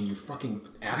grocery chain, you fucking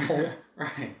asshole.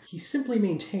 Right. He simply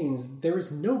maintains there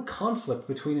is no conflict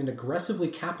between an aggressively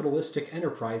capitalistic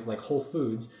enterprise like Whole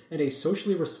Foods and a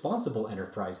socially responsible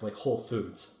enterprise like Whole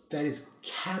Foods. That is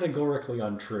categorically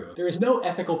untrue. There is no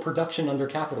ethical production under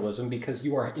capitalism because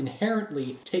you are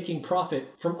inherently taking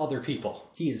profit from other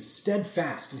people. He is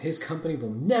steadfast and his company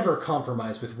will never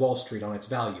compromise with Wall Street on its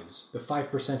values. The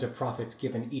 5% of profits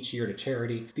given each year to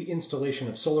charity, the installation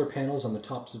of solar panels on the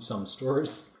tops of some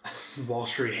stores. Wall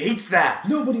Street hates that!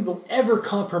 Nobody will ever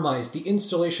compromise the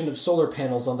installation of solar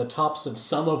panels on the tops of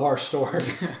some of our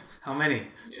stores. How many?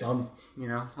 Some.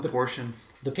 A portion.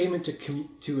 The payment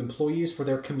to employees for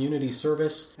their community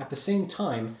service. At the same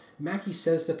time, Mackey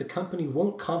says that the company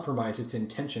won't compromise its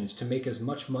intentions to make as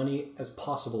much money as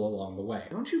possible along the way.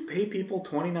 Don't you pay people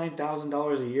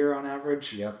 $29,000 a year on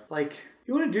average? Yep. Like,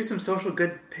 you want to do some social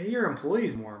good, pay your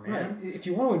employees more, man. Right. If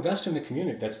you want to invest in the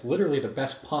community, that's literally the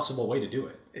best possible way to do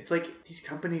it. It's like these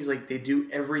companies, like, they do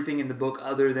everything in the book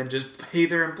other than just pay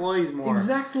their employees more.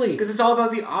 Exactly. Because it's all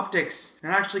about the optics.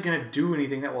 They're not actually going to do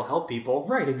anything that will help people.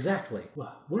 Right, exactly.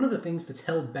 Well, one of the things that's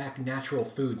held back Natural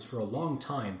Foods for a long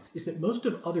time is that most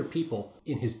of other people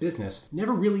in his business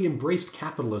never really embraced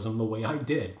capitalism the way I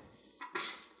did.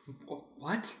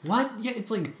 What? What? Yeah,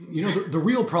 it's like, the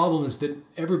real problem is that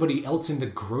everybody else in the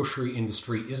grocery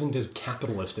industry isn't as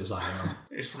capitalist as I am.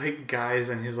 There's, like, guys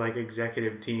on his, like,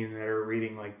 executive team that are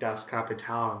reading, like, Das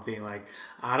Kapital and being like,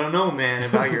 I don't know, man,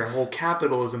 about your whole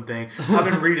capitalism thing. I've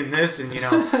been reading this and,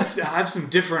 I have some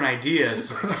different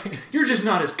ideas. Like, you're just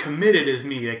not as committed as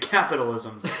me to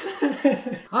capitalism.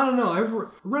 I don't know. I've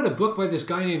read a book by this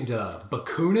guy named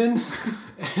Bakunin,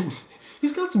 and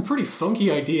he's got some pretty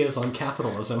funky ideas on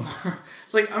capitalism.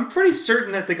 It's like, I'm pretty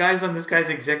certain that the guys on this guy's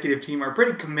executive team are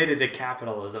pretty committed to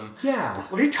capitalism. Yeah.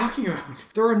 What are you talking about?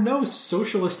 There are no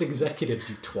socialist executives,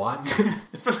 you twat.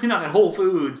 Especially not at Whole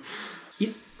Foods.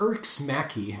 It irks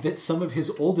Mackey that some of his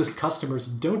oldest customers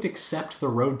don't accept the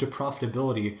road to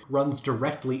profitability runs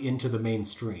directly into the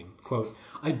mainstream. Quote,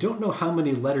 I don't know how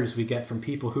many letters we get from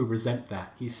people who resent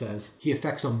that, he says. He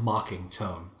affects a mocking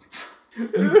tone.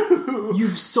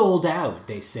 You've sold out,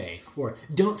 they say. Or,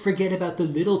 don't forget about the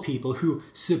little people who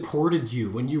supported you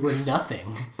when you were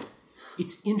nothing.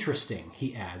 It's interesting,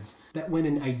 he adds, that when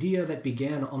an idea that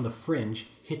began on the fringe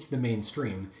hits the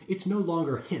mainstream, it's no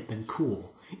longer hip and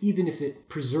cool, even if it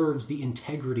preserves the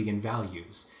integrity and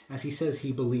values, as he says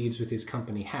he believes with his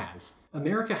company has.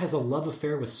 America has a love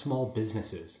affair with small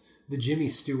businesses. The Jimmy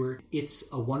Stewart,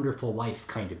 It's a Wonderful Life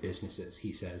kind of businesses,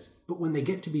 he says. But when they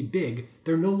get to be big,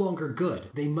 they're no longer good.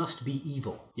 They must be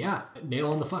evil. Yeah,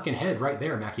 nail on the fucking head right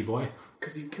there, Mackie boy.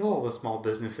 Because you kill all the small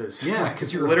businesses. Yeah,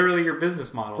 because you're literally your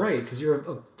business model. Right, because you're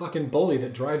a fucking bully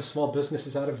that drives small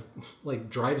businesses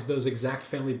drives those exact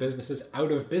family businesses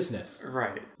out of business.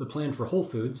 Right. The plan for Whole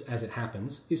Foods, as it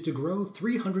happens, is to grow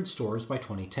 300 stores by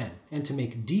 2010, and to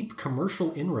make deep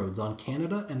commercial inroads on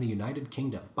Canada and the United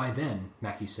Kingdom. By then,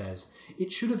 Mackey says,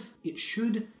 it should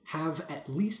have at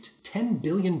least $10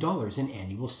 billion in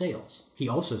annual sales. He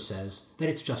also says that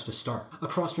it's just a start.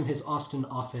 Across from his Austin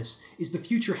office is the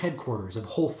future headquarters of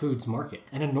Whole Foods Market,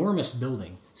 an enormous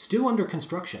building, still under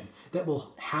construction, that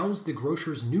will house the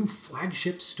grocer's new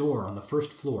flagship store on the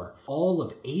first floor, all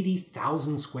of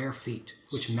 80,000 square feet,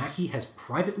 which Mackey has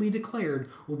privately declared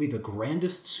will be the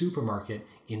grandest supermarket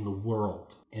in the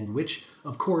world, and which,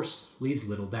 of course, leaves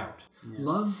little doubt. Yeah.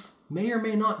 Love may or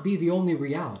may not be the only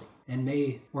reality, and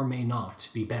may or may not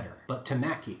be better. But to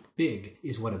Mackey, big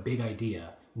is what a big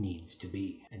idea needs to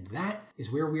be. And that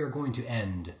is where we are going to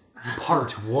end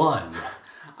part 1.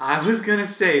 I was going to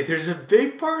say, there's a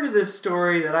big part of this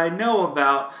story that I know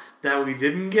about that we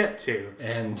didn't get to.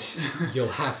 And you'll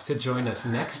have to join us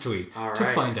next week to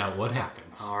find out what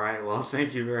happens. All right, well,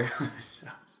 thank you very much.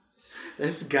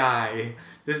 This guy,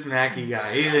 this Mackie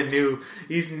guy,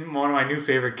 he's one of my new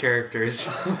favorite characters.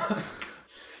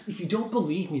 If you don't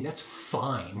believe me, that's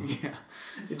fine. Yeah.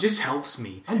 It just helps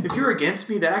me. If you're against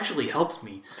me, that actually helps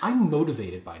me. I'm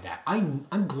motivated by that. I'm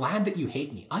glad that you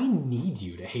hate me. I need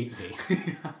you to hate me.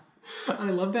 Yeah. And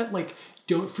I love that, like,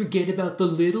 don't forget about the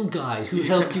little guy who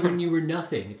helped you when you were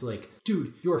nothing. It's like,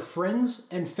 dude, your friends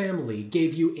and family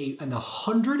gave you an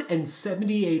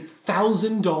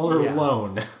 $178,000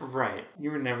 loan. Right.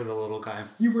 You were never the little guy.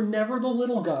 You were never the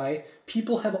little guy.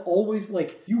 People have always,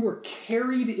 like, you were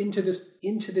carried into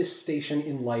this station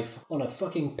in life on a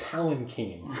fucking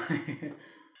palanquin.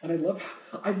 And I love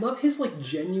his, like,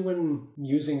 genuine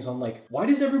musings on, like, why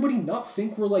does everybody not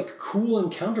think we're, like, cool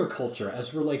and counterculture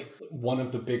as we're, like, one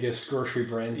of the biggest grocery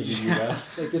brands in the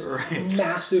U.S.? Like, this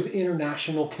massive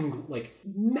international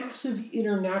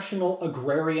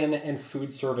agrarian and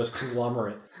food service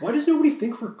conglomerate. Why does nobody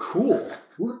think we're cool?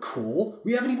 We're cool.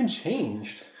 We haven't even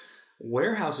changed.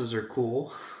 Warehouses are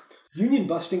cool. Union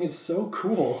busting is so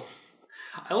cool.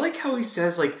 I like how he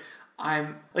says, like,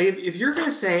 if you're going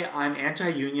to say I'm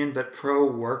anti-union but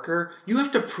pro-worker, you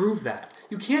have to prove that.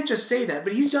 You can't just say that,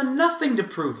 but he's done nothing to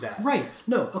prove that. Right.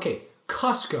 No, okay.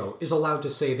 Costco is allowed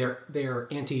to say they're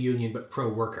anti-union but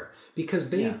pro-worker because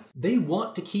they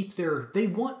want to keep their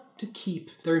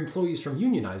employees from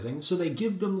unionizing, so they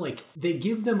give them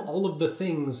all of the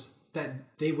things that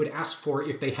they would ask for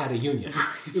if they had a union.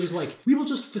 Right. It was like, we will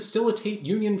just facilitate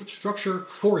union structure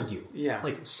for you. Yeah.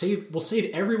 Like, we'll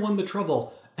save everyone the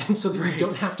trouble. And so that we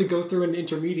don't have to go through an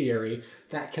intermediary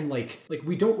that can, like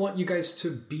we don't want you guys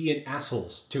to be an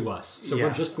assholes to us. So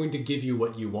we're just going to give you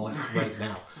what you want right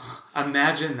now.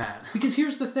 Imagine that. Because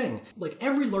here's the thing. Like,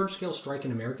 every large-scale strike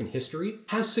in American history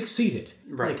has succeeded.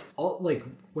 Right.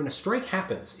 When a strike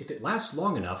happens, if it lasts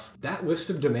long enough, that list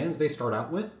of demands they start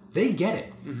out with, they get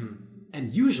it. Mm-hmm.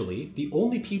 And usually, the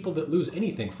only people that lose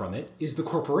anything from it is the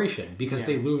corporation, because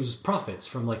they lose profits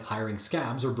from, like, hiring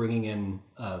scabs or bringing in,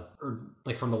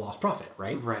 from the lost profit,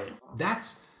 right? Right.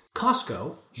 That's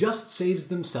Costco just saves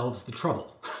themselves the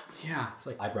trouble. Yeah. It's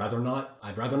like, I'd rather not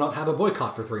have a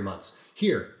boycott for 3 months.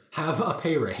 Here, have a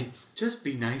pay raise. Just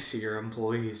be nice to your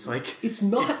employees. Like, it's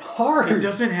not hard. It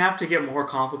doesn't have to get more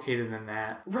complicated than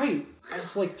that. Right.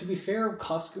 It's like, to be fair,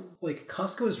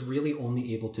 Costco is really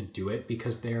only able to do it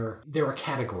because they're a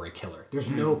category killer.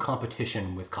 There's no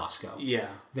competition with Costco. Yeah.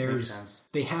 Makes sense.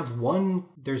 They have one.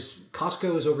 There's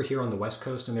Costco is over here on the West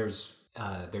Coast, and there's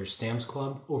Sam's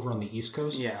Club over on the East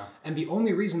Coast. Yeah. And the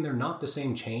only reason they're not the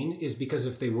same chain is because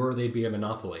if they were, they'd be a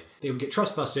monopoly. They would get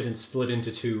trust busted and split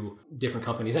into 2 different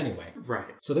companies anyway. Right.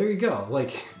 So there you go.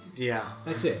 Like, yeah.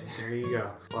 That's it. There you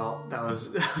go. Well, that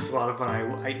was a lot of fun.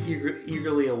 I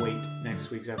eagerly await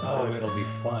next week's episode. Oh, it'll be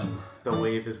fun. The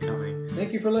wave is coming.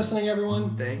 Thank you for listening,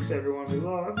 everyone. Thanks, everyone. We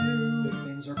love you. Big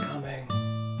things are coming.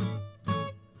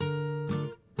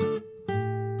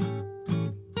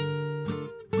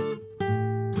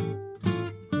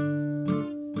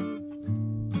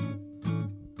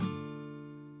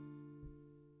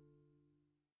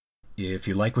 If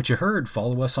you like what you heard,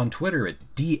 follow us on Twitter at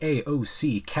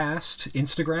DAOCcast,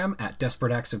 Instagram at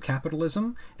Desperate Acts of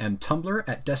Capitalism, and Tumblr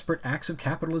at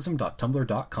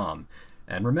desperateactsofcapitalism.tumblr.com.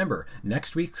 And remember,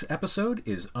 next week's episode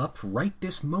is up right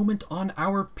this moment on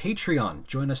our Patreon.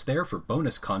 Join us there for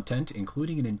bonus content,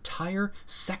 including an entire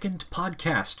second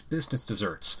podcast, Business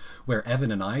Desserts, where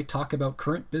Evan and I talk about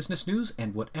current business news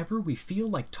and whatever we feel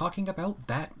like talking about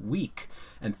that week.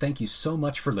 And thank you so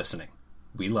much for listening.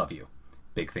 We love you.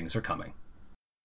 Big things are coming.